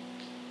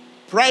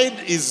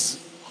 Pride is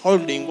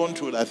holding on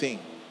to the thing,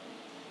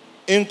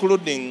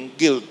 including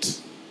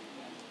guilt.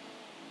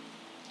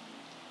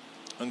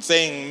 And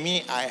saying,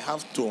 me, I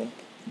have to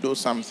do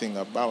something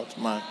about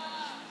my...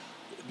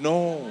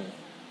 No.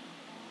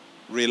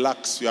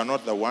 Relax, you are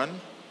not the one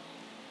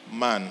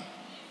man.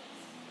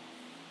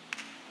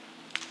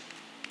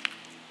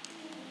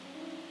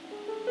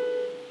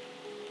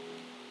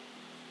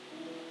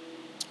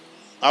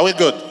 Are we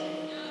good?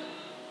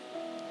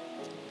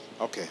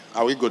 Okay,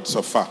 are we good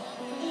so far?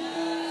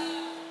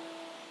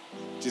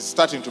 It is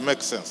starting to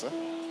make sense.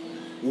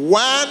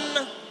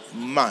 One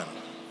man.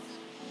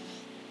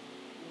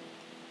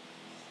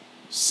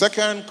 2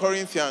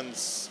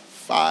 Corinthians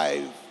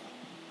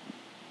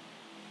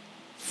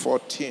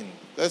 5:14.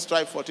 Let's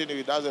try 14. If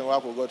it doesn't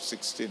work, we'll go to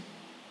 16.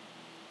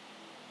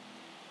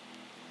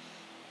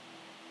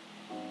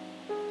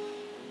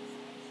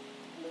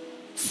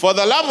 For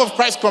the love of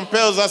Christ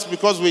compels us,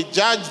 because we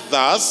judge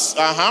thus,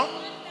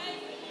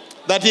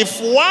 that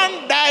if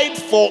one died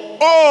for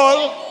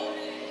all,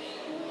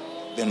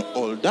 then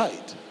all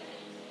died.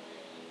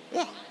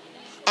 Yeah.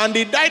 And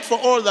he died for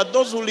all, that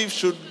those who live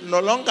should no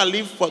longer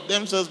live for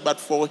themselves, but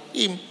for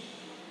him.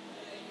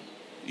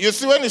 You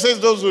see, when he says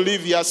those who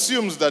live, he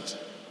assumes that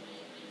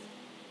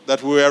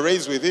we were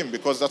raised with him,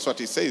 because that's what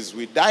he says.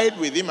 We died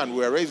with him and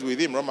we were raised with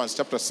him. Romans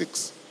chapter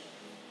 6.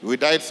 We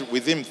died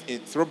with him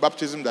through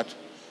baptism, that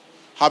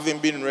having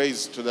been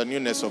raised to the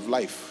newness of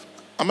life.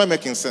 Am I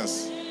making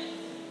sense?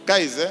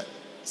 Guys,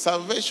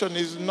 salvation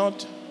is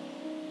not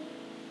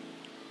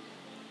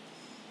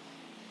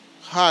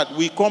hard.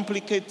 We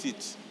complicate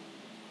it.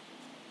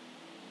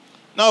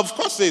 Now, of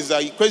course, there is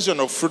an equation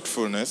of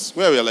fruitfulness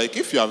where we're like,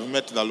 if you have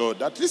met the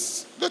Lord, at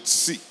least let's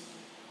see.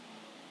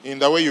 In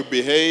the way you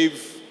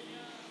behave,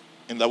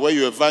 in the way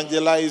you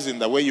evangelize, in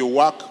the way you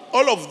work,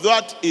 all of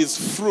that is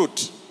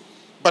fruit.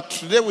 But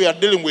today we are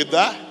dealing with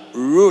the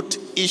root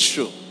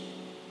issue.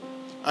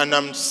 And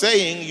I'm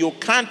saying you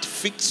can't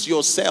fix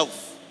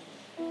yourself.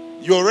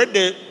 You're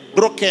already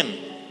broken.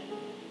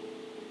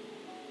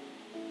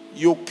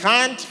 You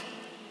can't.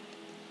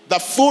 The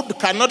food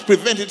cannot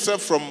prevent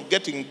itself from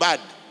getting bad.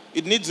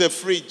 It needs a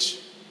fridge.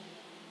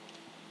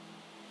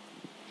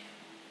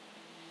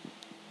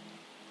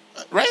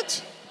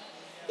 Right?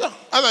 Yeah.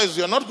 Otherwise,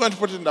 you're not going to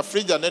put it in the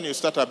fridge and then you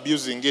start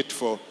abusing it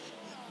for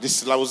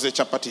this lousy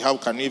chapati. How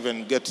can you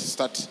even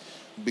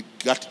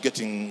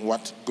getting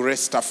what gray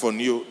stuff on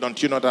you?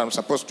 Don't you know that I'm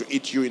supposed to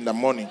eat you in the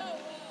morning?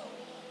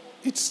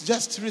 It's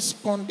just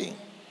responding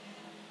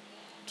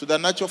to the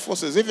natural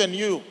forces. Even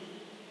you,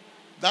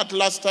 that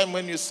last time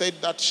when you said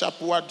that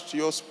sharp word to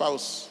your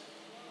spouse,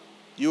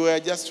 you were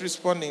just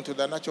responding to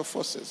the natural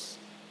forces.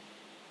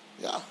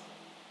 Yeah.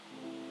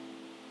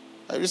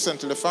 I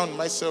recently found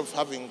myself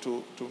having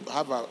to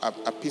have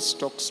a peace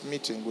talks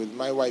meeting with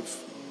my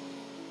wife.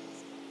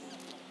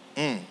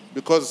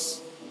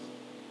 Because,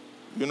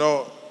 you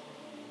know,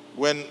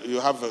 when you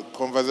have a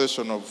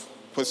conversation of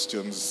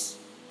questions,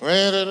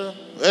 and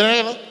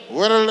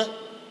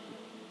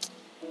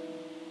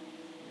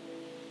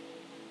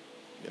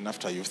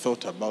after you've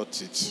thought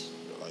about it,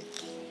 you're like,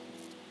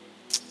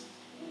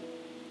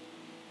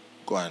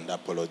 go and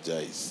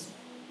apologize.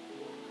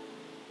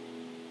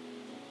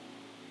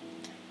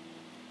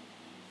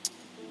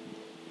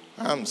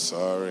 I'm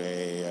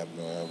sorry.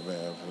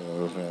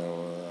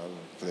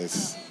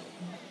 Please.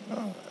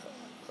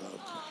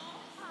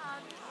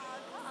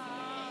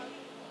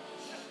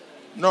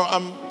 No,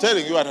 I'm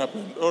telling you what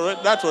happened.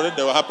 That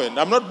already happened.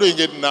 I'm not doing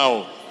it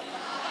now.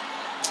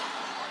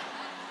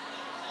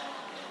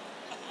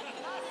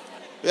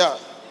 Yeah.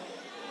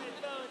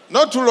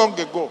 Not too long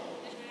ago.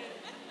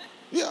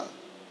 Yeah.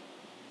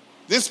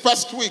 This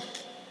past week.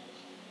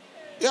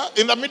 Yeah,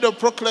 in the middle of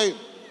Proclaim.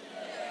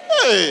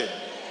 Hey.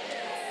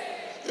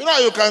 You know,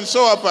 you can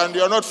show up and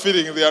you're not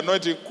feeling the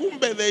anointing.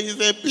 Kumbe, there is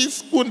a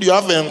peace. Kumbe, you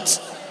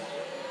haven't.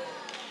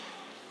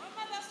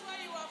 Mama, that's why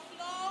you are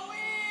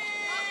flowing.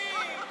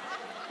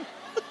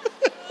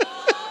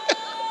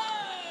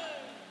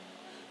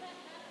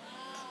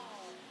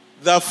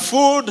 The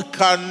food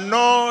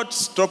cannot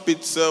stop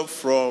itself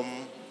from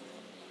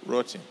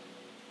rotting.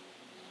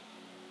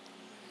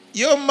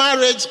 Your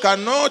marriage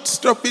cannot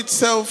stop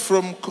itself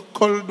from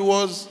cold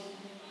wars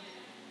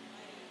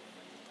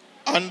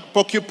and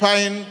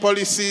porcupine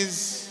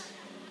policies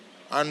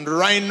and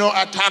rhino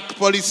attack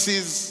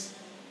policies.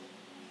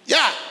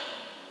 Yeah.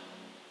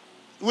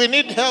 We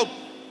need help.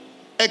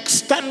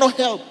 External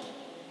help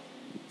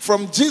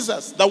from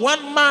Jesus, the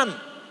one man.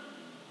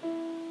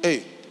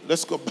 Hey,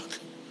 let's go back.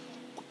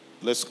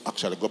 Let's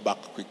actually go back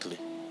quickly.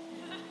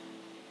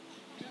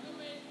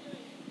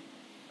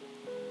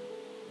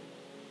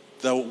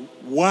 The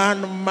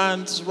one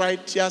man's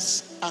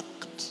righteous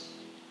act.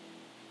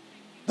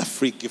 The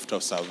free gift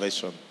of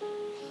salvation.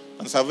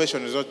 And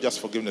salvation is not just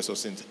forgiveness of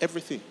sins.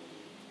 Everything.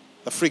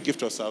 The free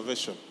gift of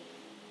salvation.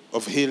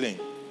 Of healing.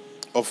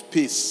 Of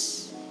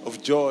peace.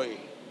 Of joy.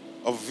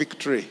 Of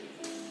victory.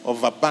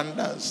 Of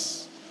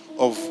abundance.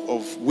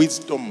 Of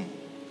wisdom.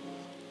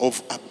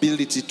 Of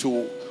ability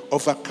to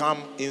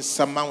overcome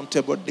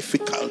insurmountable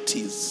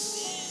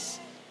difficulties.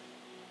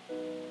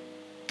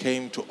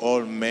 Came to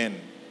all men,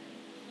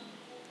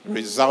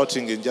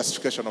 resulting in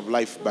justification of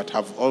life, but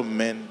have all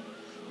men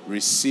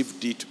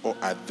received it, or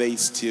are they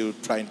still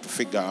trying to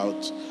figure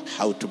out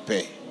how to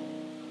pay?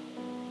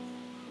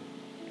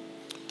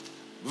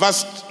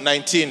 Verse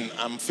 19,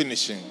 I'm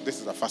finishing. This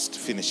is the first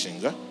finishing.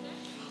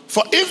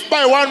 For if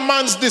by one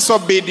man's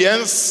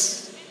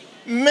disobedience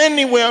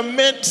many were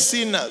made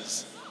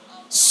sinners,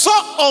 so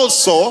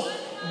also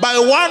by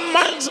one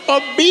man's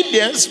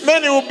obedience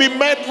many will be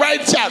made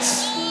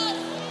righteous.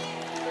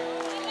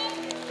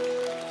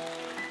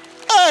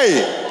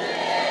 Hey!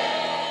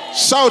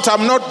 Shout,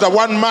 I'm not the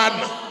one man.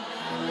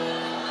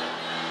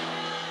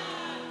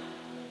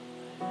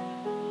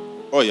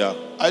 Oh yeah,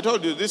 I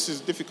told you this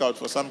is difficult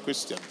for some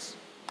Christians.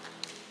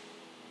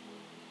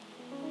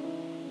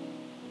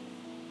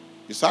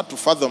 It's hard to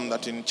fathom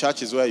that in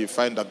churches where you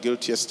find the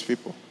guiltiest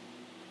people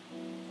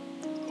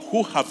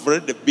who have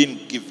already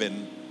been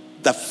given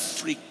the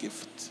free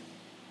gift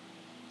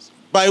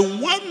by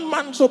one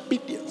man's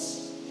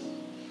obedience.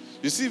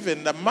 You see,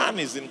 when the man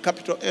is in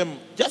capital M,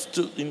 just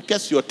in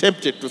case you're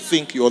tempted to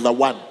think you're the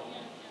one.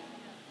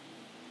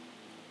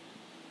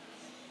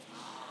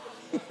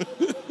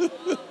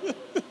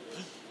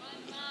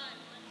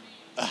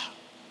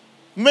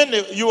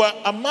 Many, you are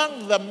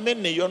among the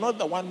many, you're not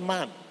the one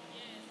man.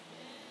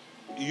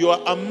 You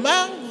are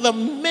among the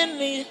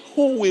many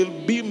who will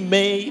be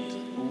made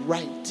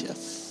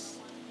righteous.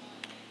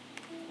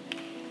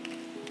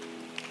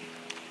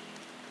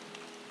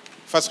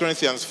 1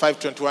 Corinthians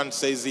 5:21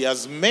 says, He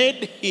has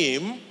made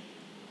him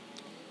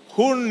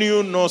who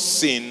knew no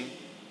sin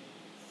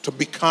to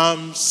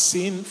become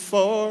sin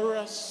for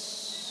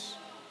us.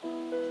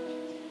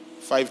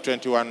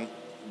 5:21,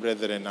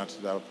 brethren, at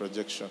the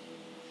projection.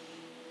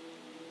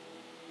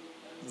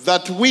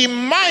 That we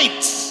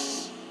might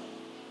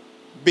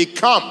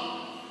become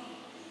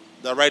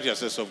the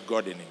righteousness of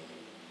God in him.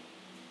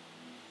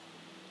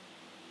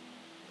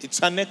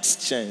 It's an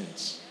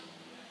exchange.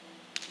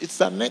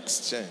 It's an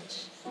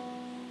exchange.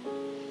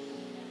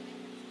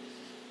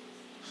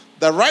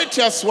 The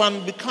righteous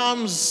one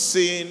becomes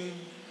sin,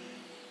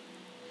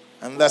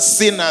 and the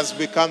sinners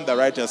become the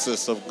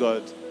righteousness of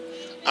God.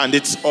 And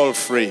it's all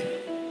free.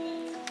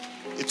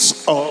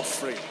 It's all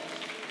free.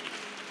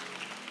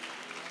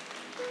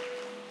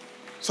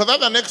 So that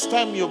the next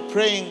time you're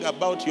praying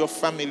about your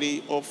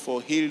family or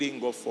for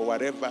healing or for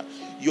whatever,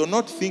 you're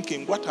not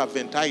thinking, what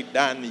haven't I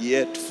done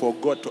yet for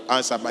God to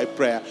answer my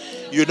prayer?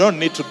 You don't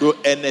need to do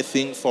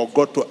anything for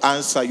God to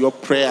answer your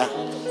prayer.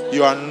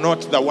 You are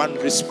not the one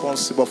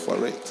responsible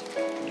for it.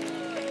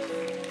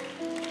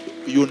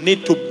 You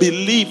need to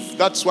believe.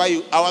 That's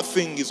why our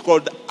thing is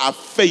called a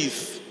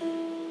faith.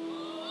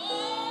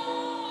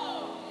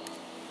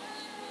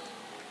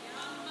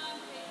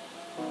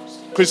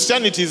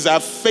 Christianity is a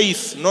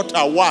faith, not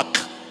a work.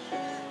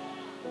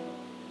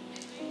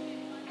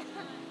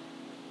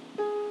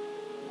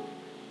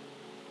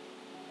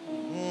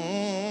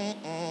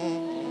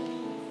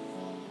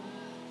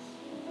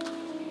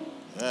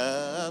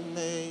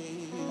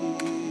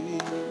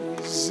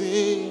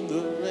 Amazing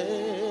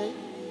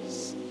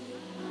grace,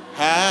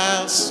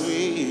 how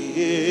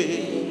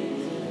sweet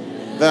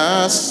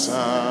the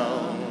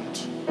sound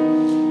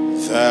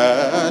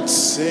that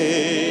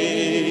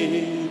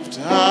saved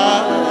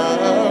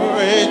a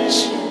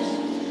wretch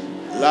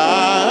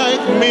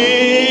like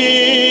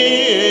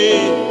me.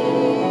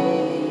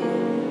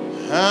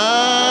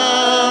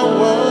 I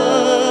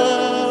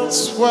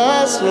once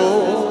was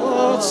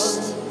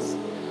lost,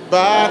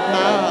 but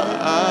now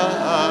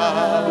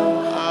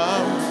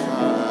I'm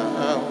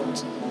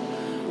found.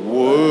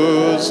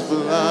 Was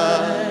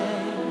blind,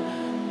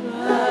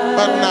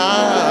 but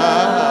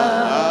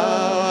now I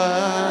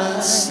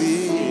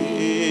see.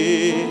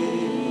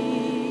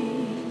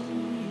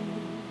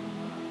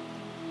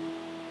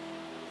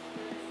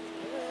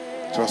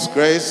 It was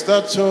grace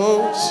that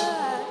taught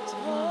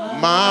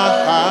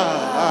my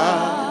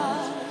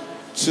heart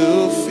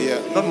to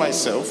fear, not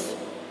myself,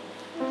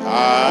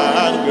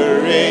 and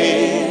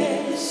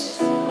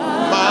grace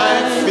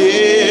my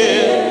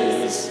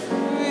fears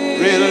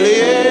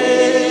relieved.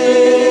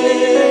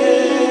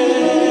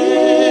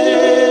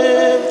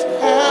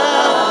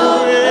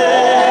 How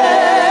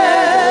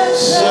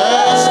precious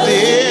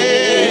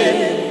did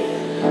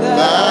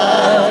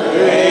that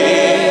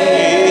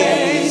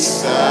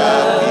grace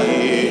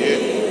appear.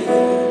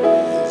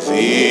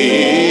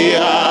 The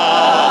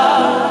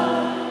hour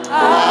I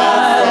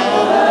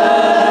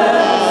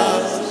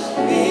first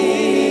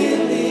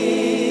believed.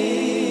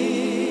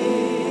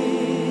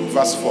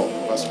 Verse 4.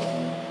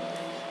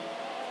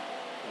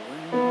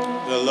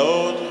 The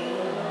Lord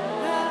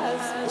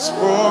has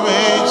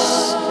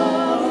promised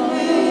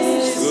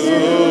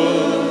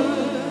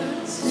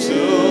good to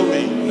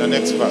me. The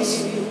next verse.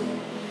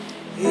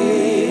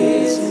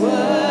 His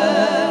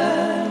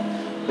word,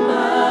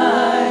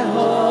 my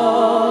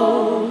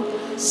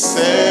hope,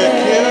 secures.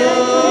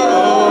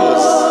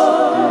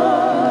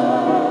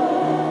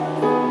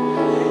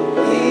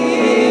 He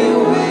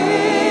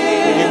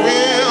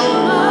will,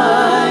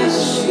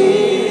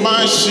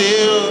 my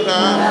shield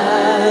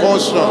and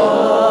portion.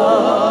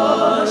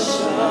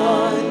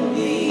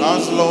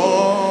 As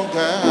long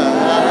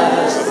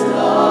as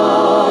life.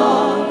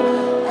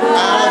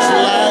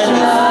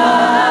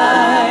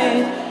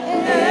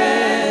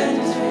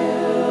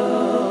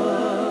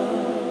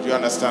 Do you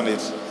understand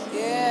it?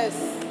 Yes.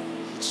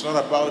 It's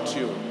not about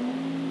you.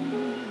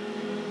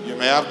 You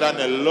may have done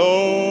a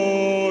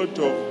lot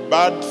of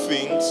bad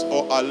things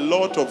or a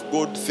lot of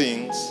good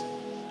things.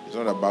 It's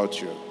not about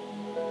you.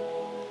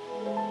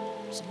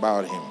 It's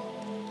about him.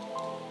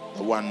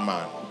 The one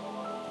man.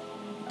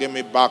 Give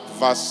me back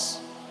verse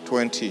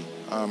 20.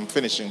 I'm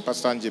finishing.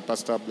 Pastor Angie,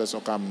 Pastor Bless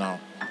will come now.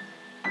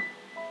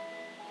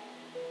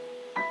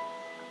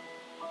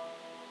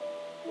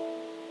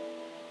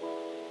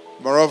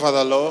 Moreover,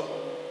 the law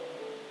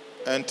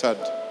entered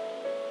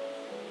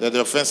that the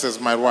offenses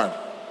might what?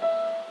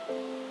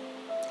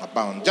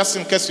 Abound. Just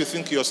in case you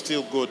think you're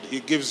still good,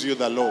 he gives you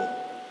the law.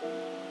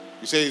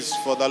 He says,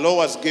 for the law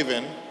was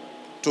given,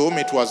 to whom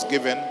it was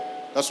given.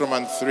 That's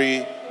Romans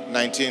 3,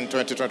 19,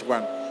 20,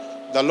 21.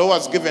 The law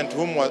was given to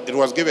whom it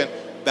was given,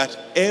 that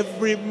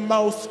every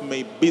mouth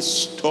may be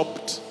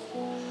stopped,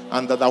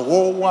 and that the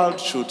whole world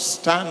should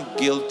stand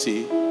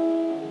guilty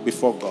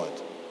before God.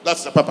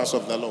 That's the purpose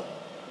of the law.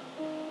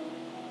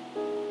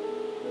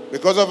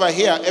 Because over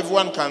here,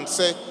 everyone can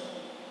say,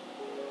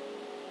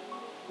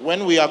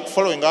 when we are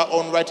following our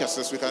own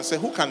righteousness, we can say,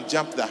 who can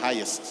jump the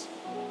highest?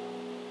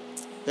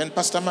 Then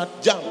Pastor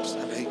Matt jumps,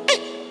 and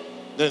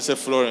then say,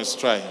 Florence,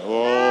 try.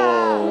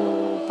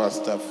 Oh,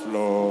 Pastor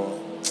Flo.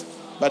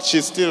 But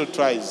she still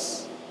tries.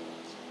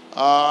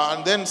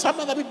 And then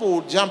some other people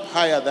will jump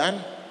higher than.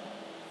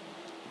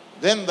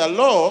 Then the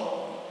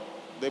law,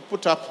 they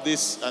put up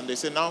this, and they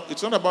say, now,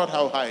 it's not about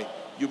how high.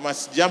 You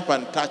must jump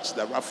and touch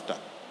the rafter.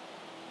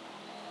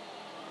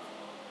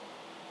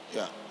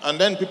 Yeah. And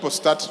then people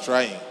start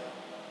trying.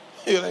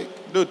 You're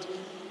like, dude,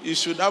 you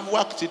should have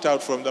worked it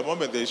out from the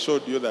moment they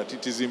showed you that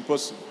it is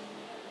impossible.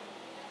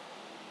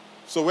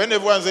 So when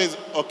everyone says,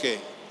 okay,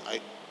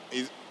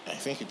 I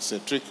think it's a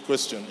trick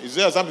question. Is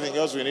there something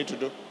else we need to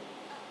do?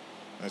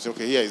 I say,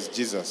 okay, here is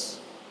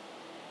Jesus.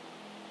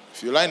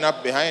 If you line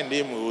up behind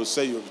him, we will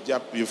say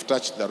you've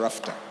touched the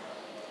rafter.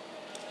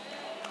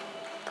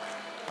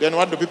 Then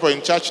what do people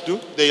in church do?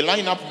 They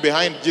line up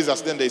behind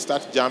Jesus, then they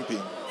start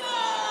jumping.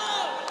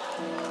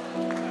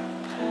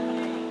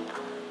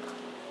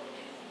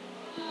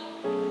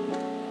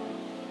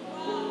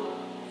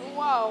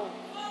 Wow.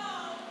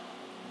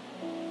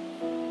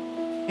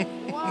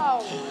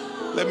 Wow.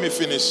 Let me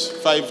finish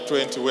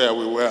 5:20 where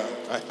we were.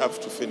 I have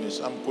to finish.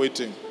 I'm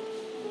quitting.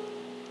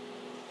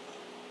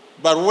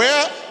 But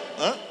where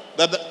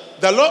that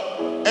the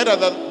law,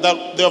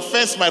 that the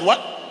offense might what?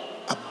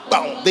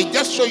 Abound. They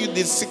just show you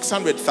these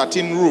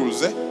 613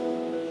 rules,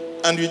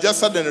 and you just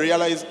suddenly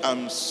realize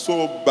I'm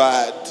so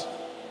bad.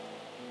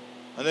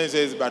 And then it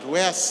says, but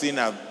where sin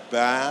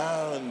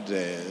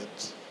abounded,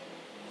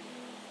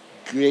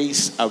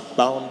 grace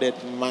abounded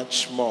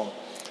much more.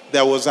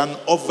 There was an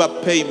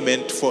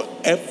overpayment for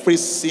every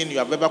sin you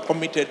have ever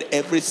committed,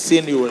 every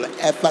sin you will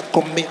ever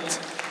commit.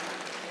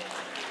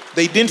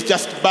 They didn't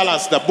just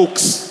balance the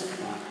books.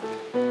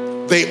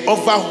 They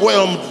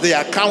overwhelmed the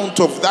account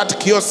of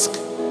that kiosk.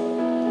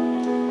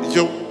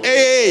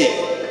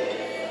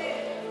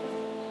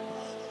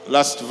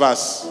 Last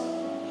verse.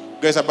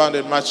 Grace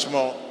abounded much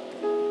more,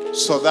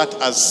 so that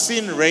as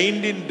sin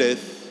reigned in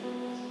death,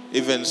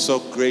 even so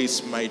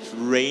grace might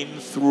reign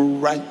through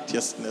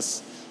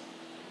righteousness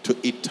to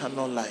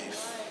eternal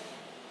life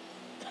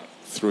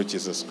through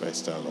Jesus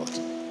Christ our Lord.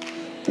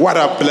 What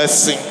a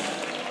blessing.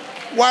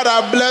 What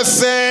a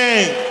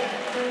blessing.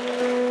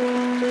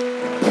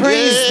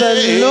 Praise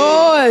the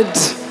Lord.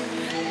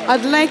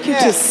 I'd like you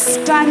to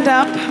stand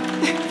up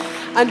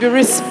and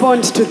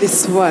respond to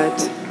this word.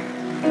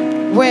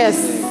 Where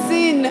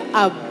sin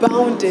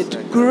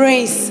abounded,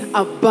 grace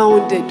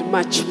abounded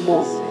much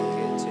more.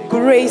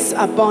 Grace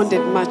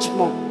abounded much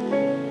more.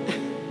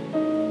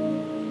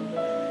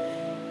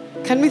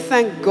 Can we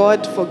thank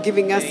God for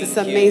giving us this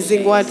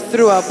amazing word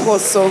through our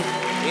apostle?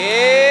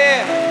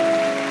 Yeah.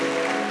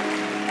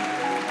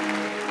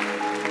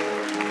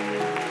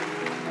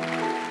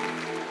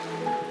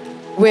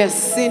 Where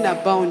sin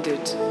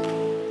abounded,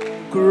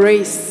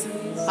 grace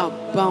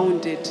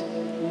abounded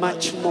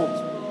much more.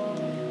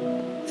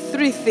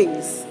 3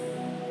 things.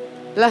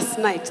 Last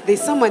night,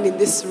 there's someone in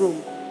this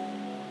room.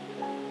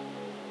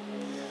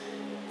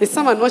 There's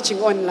someone watching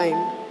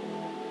online.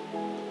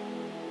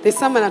 There's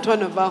someone at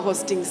one of our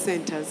hosting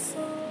centers.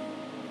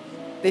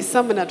 There's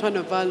someone at one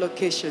of our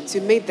locations.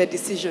 You made the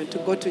decision to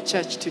go to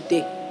church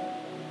today.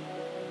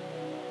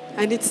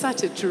 And it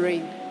started to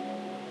rain.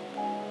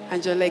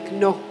 And you're like,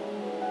 no,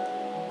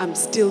 I'm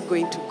still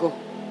going to go.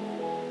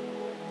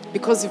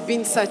 Because you've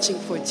been searching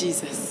for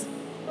Jesus.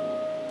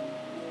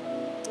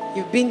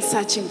 You've been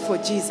searching for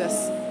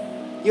Jesus.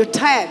 You're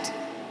tired.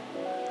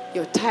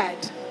 You're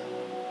tired.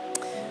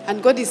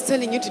 And God is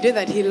telling you today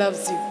that He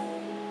loves you.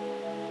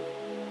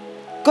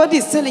 God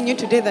is telling you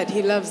today that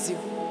He loves you.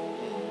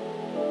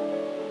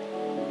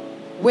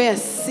 Where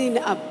sin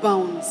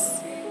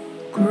abounds,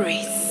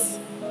 grace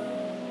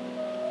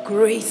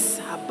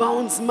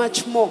abounds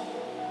much more.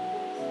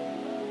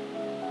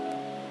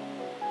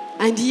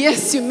 And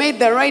yes, you made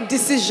the right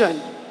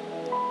decision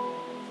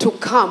to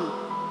come.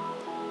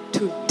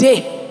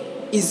 Today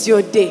is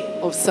your day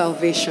of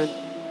salvation.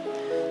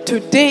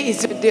 Today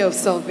is your day of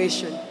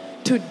salvation.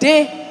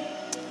 Today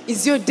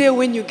is your day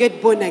when you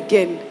get born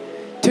again.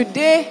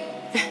 Today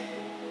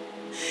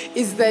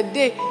is the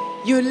day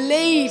you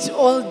lay it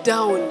all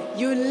down.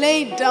 You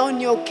lay down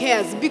your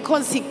cares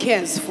because He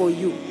cares for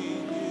you.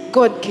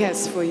 God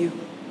cares for you.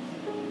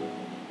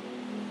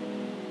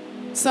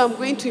 So I'm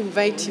going to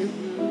invite you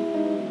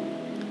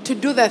to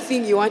do the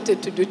thing you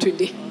wanted to do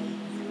today.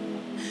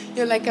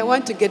 You're like, I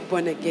want to get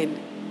born again.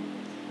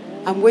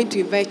 I'm going to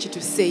invite you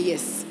to say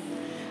yes.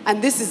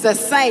 And this is a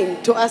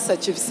sign to us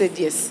that you've said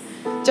yes.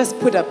 Just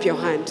put up your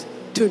hand.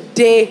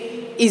 Today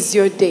is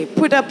your day.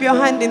 Put up your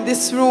hand in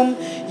this room.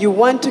 You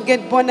want to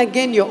get born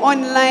again. You're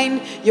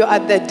online. You're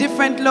at the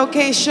different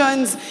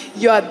locations.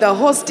 You're at the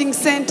hosting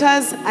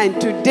centers. And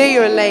today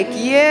you're like,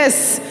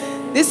 yes,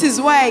 this is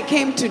why I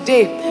came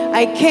today.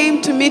 I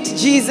came to meet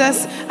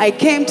Jesus. I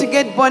came to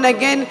get born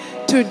again.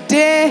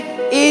 Today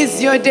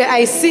is your day.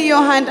 I see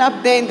your hand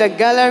up there in the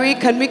gallery.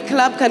 Can we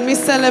clap? Can we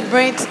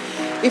celebrate?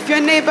 If your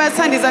neighbor's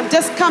hand is up,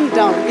 just come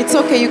down. It's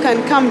okay. You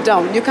can come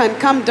down. You can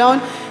come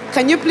down.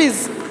 Can you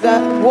please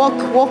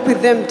walk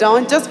with them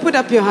down? Just put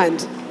up your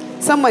hand.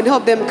 Someone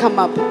help them come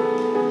up.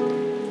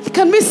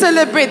 Can we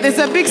celebrate? There's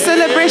a big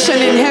celebration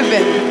in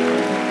heaven.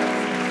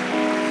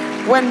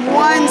 When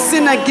one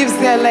sinner gives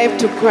their life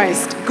to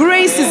Christ,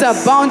 grace is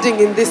abounding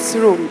in this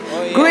room.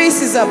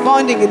 Grace is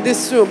abounding in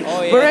this room.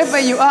 Wherever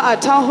you are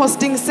at our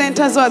hosting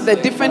centers or at the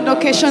different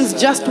locations,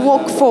 just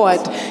walk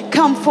forward.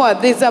 Come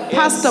forward. There's a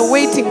pastor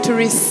waiting to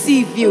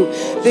receive you.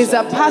 There's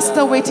a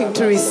pastor waiting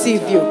to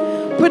receive you.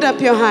 Put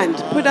up your hand.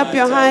 Put up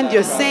your hand.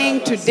 You're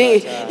saying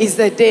today is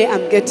the day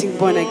I'm getting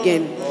born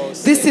again.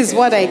 This is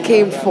what I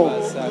came for.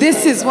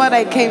 This is what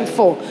I came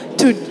for.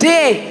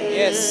 Today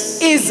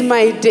Yes. is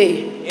my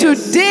day. Yes.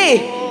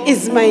 Today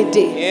is my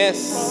day.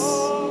 Yes.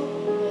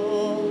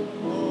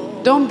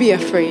 Don't be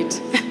afraid.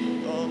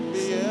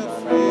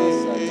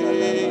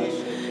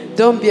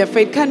 Don't be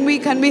afraid. Can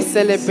we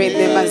celebrate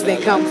them as they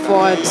come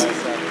forward?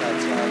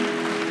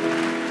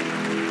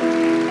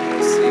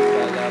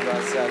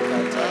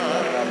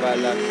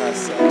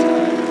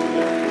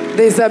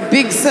 There's a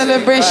big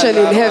celebration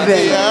in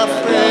heaven.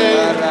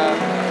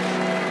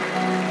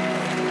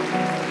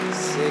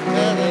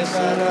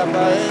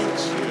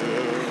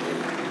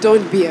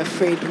 Don't be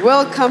afraid.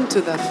 Welcome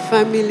to the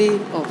family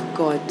of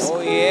God.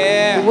 Oh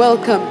yeah.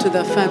 Welcome to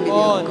the family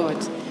of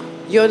God.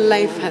 Your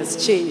life has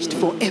changed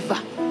forever.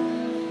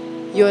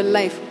 Your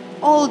life,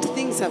 old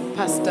things have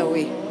passed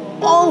away.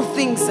 All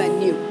things are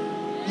new.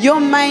 Your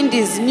mind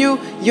is new.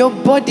 Your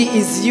body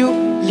is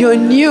new. You're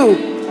new.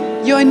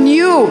 You're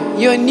new.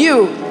 You're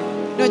new.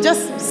 No,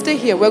 just stay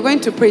here. We're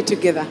going to pray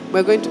together.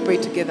 We're going to pray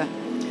together.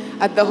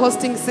 At the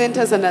hosting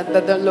centers and at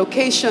the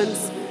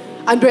locations,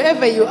 and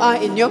wherever you are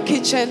in your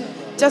kitchen,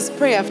 just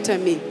pray after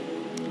me.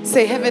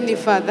 Say, Heavenly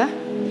Father,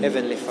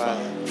 Heavenly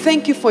Father,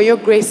 thank you for your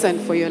grace and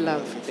for your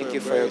love. thank you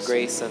for your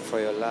grace and for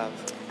your love.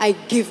 I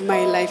give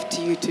my life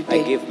to you I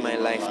today. give my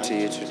life to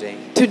you today.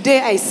 Today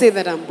I say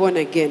that I'm born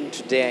again.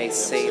 Today I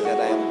say that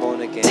I am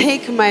born again.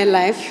 Take my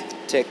life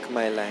Take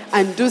my life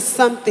and do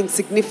something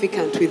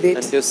significant with and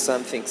it. do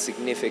something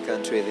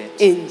significant with it.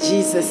 In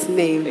Jesus'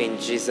 name. In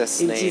Jesus'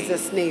 In name.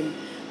 Jesus' name.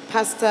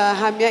 Pastor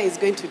Hamia is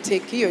going to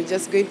take you. You're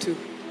just going to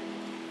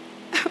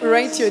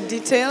write your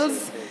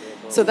details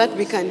so that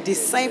we can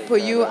disciple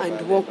you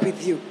and walk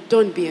with you.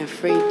 Don't be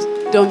afraid.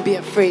 Don't be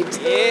afraid.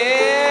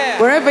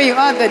 Yeah. Wherever you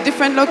are, the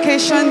different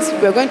locations,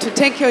 we're going to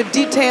take your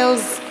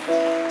details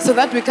so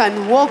that we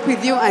can walk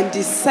with you and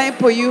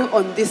disciple you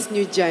on this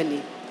new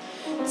journey.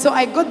 So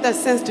I got the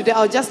sense today,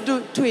 I'll just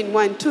do two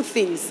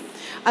things.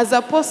 As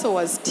Apostle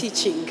was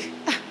teaching,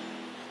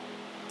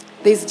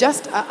 there's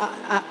just,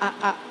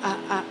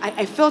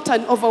 I felt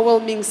an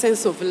overwhelming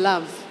sense of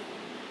love.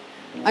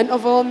 An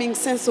overwhelming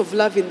sense of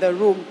love in the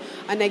room.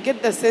 And I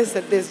get the sense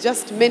that there's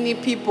just many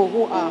people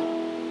who are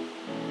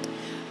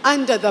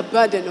under the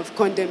burden of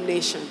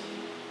condemnation.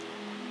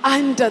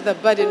 Under the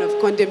burden of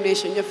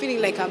condemnation. You're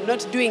feeling like I'm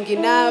not doing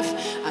enough,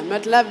 I'm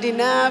not loved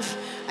enough,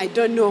 I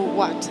don't know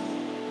what.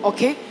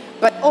 Okay?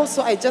 But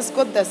also I just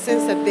got the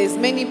sense that there's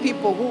many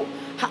people who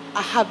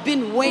have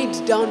been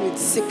weighed down with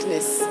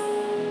sickness.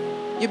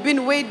 You've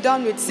been weighed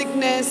down with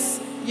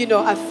sickness, you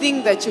know, a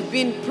thing that you've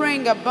been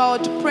praying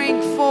about,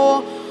 praying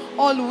for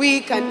all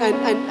week,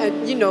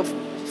 and you know,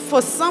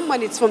 for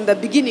someone it's from the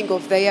beginning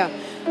of the year.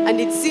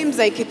 And it seems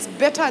like it's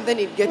better, then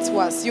it gets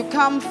worse. You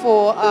come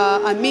for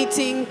a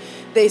meeting,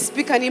 they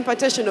speak an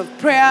impartation of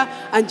prayer,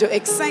 and you're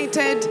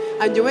excited,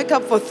 and you wake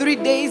up for 3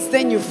 days,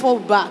 then you fall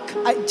back.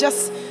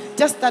 Just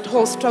that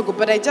whole struggle.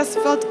 But I just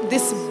felt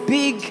this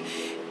big,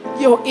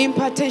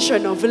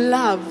 impartation of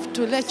love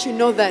to let you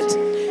know that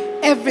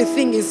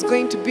everything is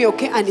going to be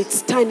okay and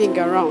it's turning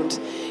around.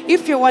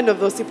 If you're one of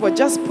those people,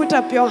 just put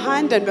up your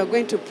hand and we're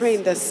going to pray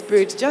in the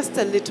Spirit just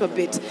a little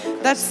bit.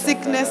 That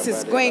sickness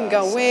is going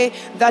away.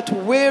 That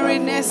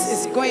weariness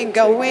is going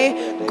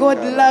away. God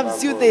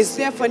loves you. There is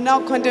therefore now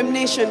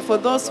condemnation for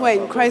those who are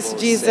in Christ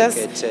Jesus.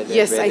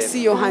 Yes, I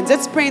see your hands.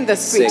 Let's pray in the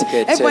Spirit.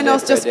 Everyone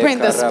else just pray in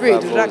the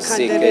Spirit.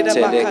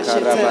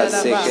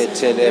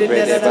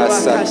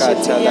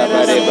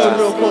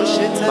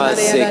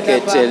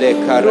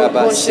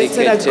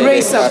 The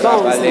grace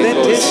abounds.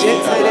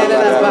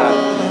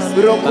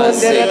 You're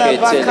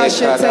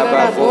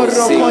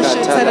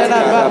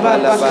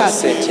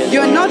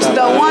not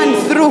the one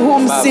through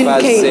whom sin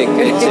came.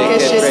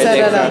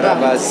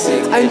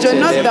 And you're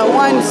not the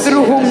one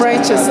through whom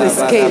righteousness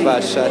came.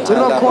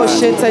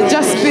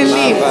 Just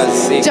believe.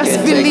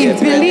 Just believe.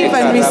 Believe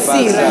and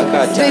receive.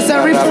 There's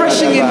a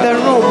refreshing in the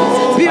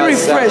room. Be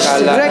refreshed.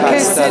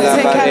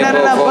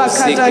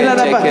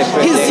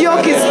 His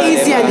yoke is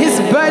easy and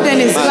his burden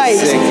is light.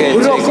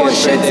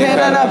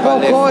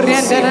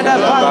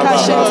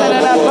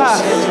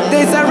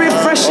 There's a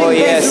refreshing,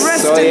 there's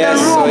rest in the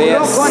room.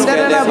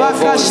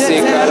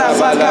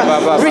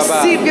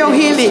 Receive your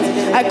healing.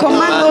 I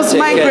command those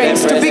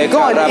migraines to be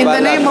gone in the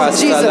name of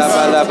Jesus.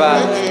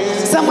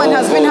 Someone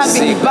has been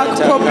having back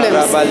problems,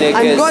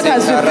 and God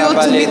has revealed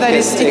to me that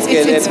it's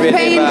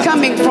pain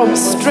coming from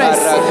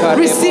stress.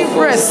 Receive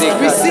rest.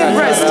 Receive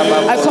rest.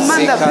 I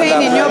command the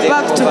pain in your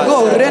back to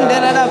go.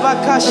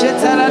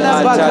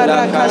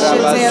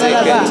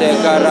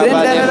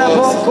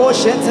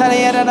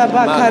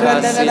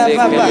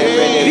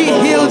 Be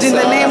healed in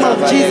the name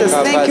of Jesus.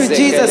 Thank you,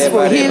 Jesus,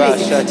 for healing.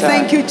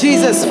 Thank you,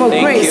 Jesus, for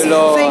grace.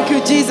 Thank you,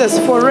 Jesus,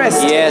 for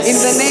rest. In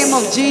the name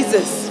of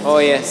Jesus. Oh,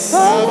 yes.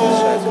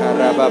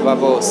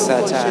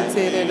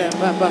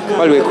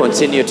 While we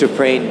continue to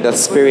pray in the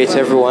Spirit,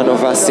 every one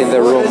of us in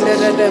the room,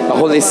 the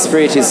Holy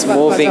Spirit is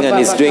moving and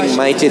is doing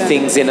mighty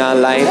things in our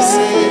lives.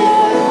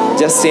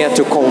 Just here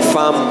to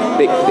confirm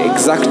the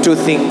exact two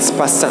things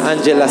Pastor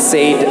Angela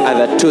said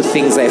are the two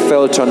things I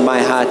felt on my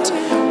heart.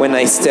 when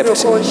I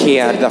stepped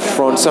here at the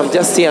front. So I'm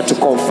just here to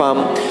confirm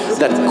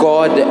that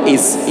God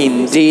is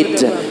indeed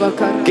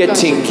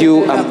getting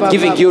you,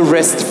 giving you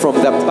rest from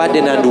the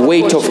burden and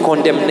weight of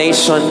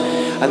condemnation,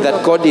 and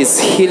that God is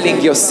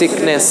healing your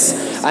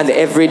sickness and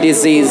every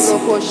disease.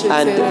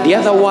 And the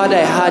other word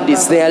I heard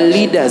is there are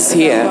leaders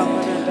here.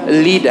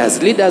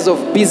 Leaders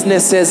of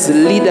businesses,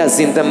 leaders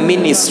in the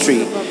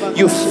ministry.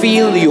 You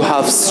feel you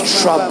have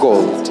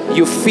struggled.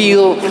 You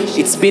feel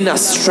it's been a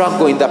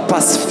struggle in the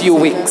past few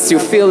weeks. You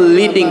feel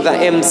leading the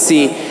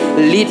MC,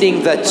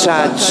 leading the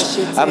church,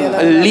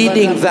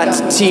 leading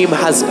that team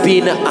has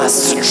been a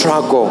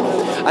struggle.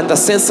 And the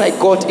sense I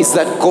got is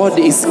that God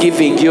is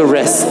giving you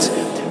rest.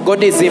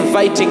 God is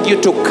inviting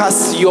you to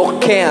cast your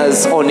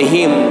cares on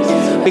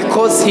Him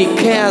because He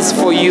cares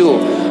for you.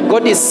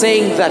 God is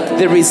saying that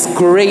there is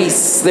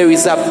grace, there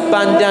is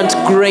abundant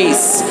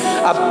grace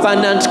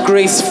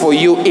for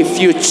you if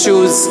you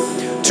choose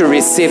to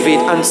receive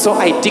it. And so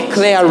I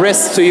declare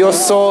rest to your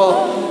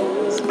soul.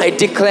 I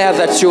declare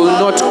that you will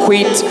not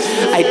quit.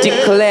 I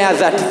declare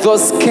that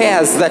those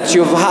cares that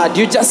you've had,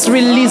 you just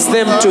release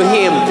them to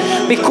Him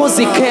because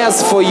He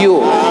cares for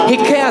you. He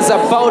cares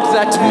about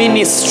that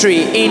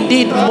ministry,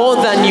 indeed more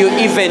than you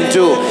even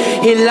do.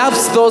 He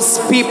loves those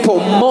people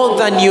more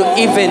than you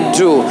even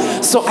do.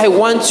 So I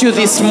want you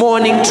this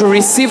morning to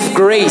receive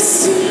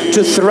grace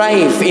to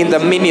thrive in the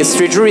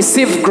ministry, to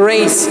receive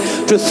grace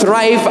to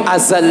thrive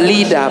as a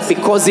leader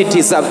because it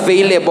is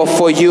available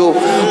for you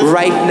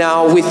right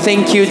now. We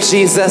thank you,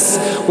 Jesus.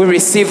 We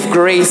receive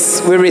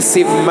grace, we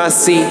receive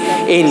mercy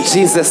in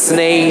Jesus'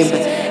 name.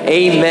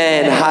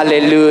 Amen.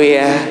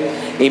 Hallelujah.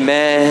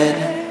 Amen.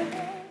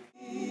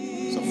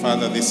 So,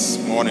 Father, this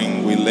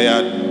morning we lay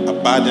a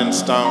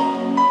burdens down.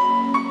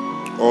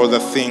 All the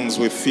things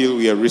we feel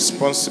we are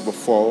responsible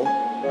for,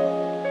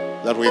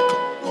 that we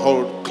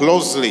hold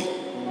closely,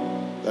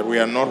 that we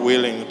are not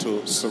willing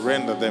to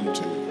surrender them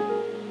to you.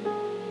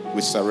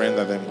 We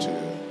surrender them to you.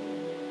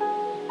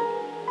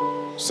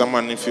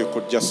 Someone, if you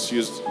could just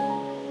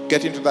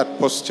get into that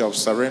posture of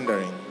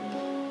surrendering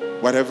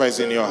whatever is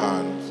in your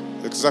hands,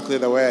 exactly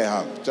the way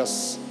I have.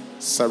 Just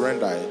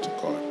surrender it to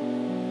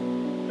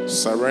God.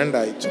 Surrender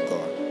it to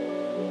God.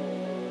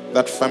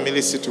 That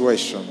family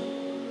situation,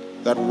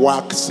 that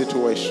work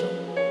situation,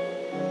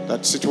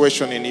 that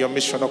situation in your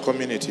missional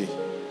community,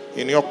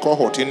 in your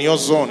cohort, in your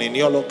zone, in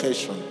your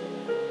location,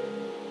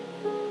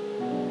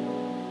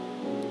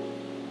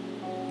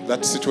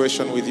 that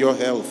situation with your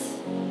health,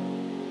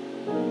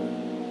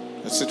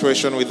 that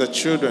situation with the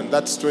children,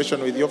 that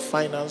situation with your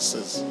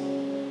finances,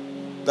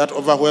 that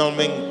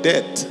overwhelming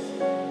debt,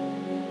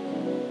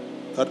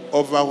 that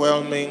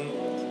overwhelming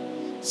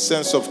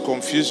sense of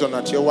confusion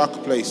at your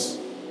workplace,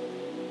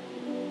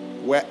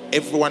 where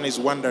everyone is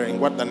wondering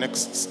what the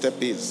next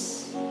step is.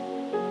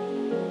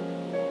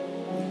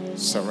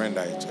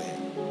 Surrender it to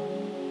Him.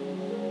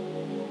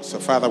 So,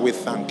 Father, we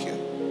thank you.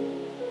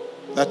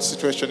 That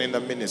situation in the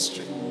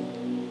ministry,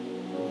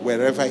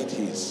 wherever it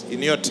is,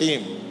 in your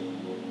team,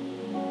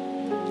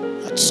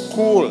 at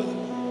school,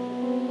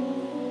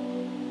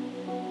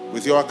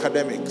 with your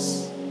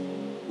academics,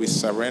 we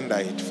surrender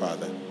it,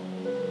 Father,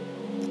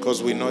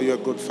 because we know you're a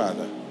good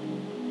Father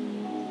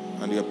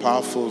and you're a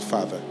powerful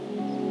Father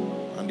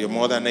and you're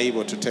more than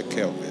able to take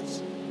care of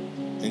it.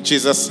 In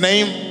Jesus'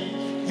 name,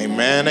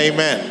 amen,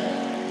 amen.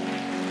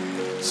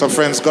 So,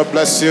 friends, God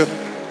bless you.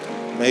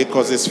 May He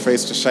cause His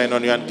face to shine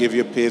on you and give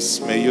you peace.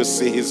 May you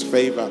see His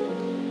favor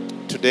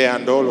today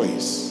and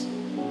always.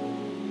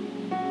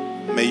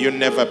 May you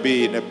never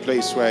be in a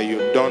place where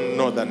you don't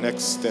know the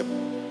next step,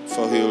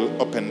 for He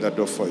will open the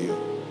door for you.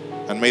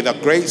 And may the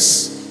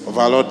grace of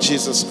our Lord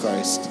Jesus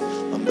Christ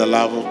and the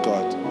love of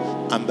God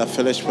and the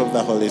fellowship of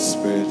the Holy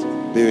Spirit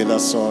be with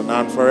us all now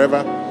and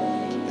forever.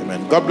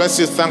 Amen. God bless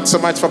you. Thanks so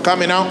much for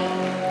coming out.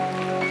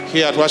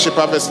 Here at Worship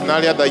Harvest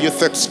Nalia, the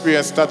youth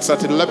experience starts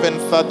at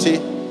 11:30.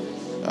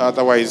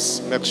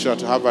 Otherwise, make sure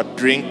to have a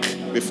drink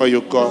before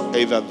you go,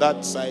 either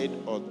that side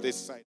or this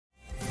side.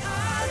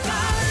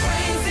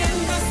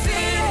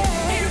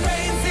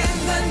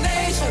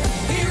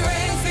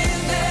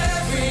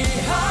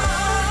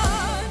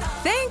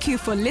 Thank you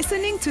for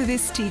listening to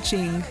this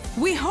teaching.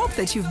 We hope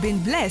that you've been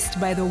blessed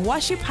by the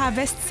Worship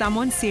Harvest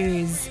Sermon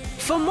series.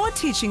 For more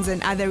teachings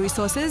and other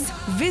resources,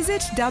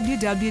 visit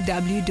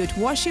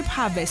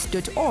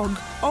www.worshipharvest.org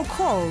or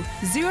call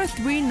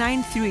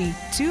 0393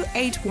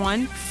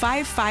 281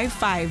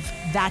 555.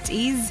 That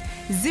is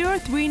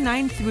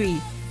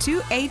 0393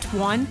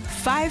 281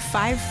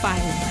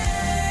 555.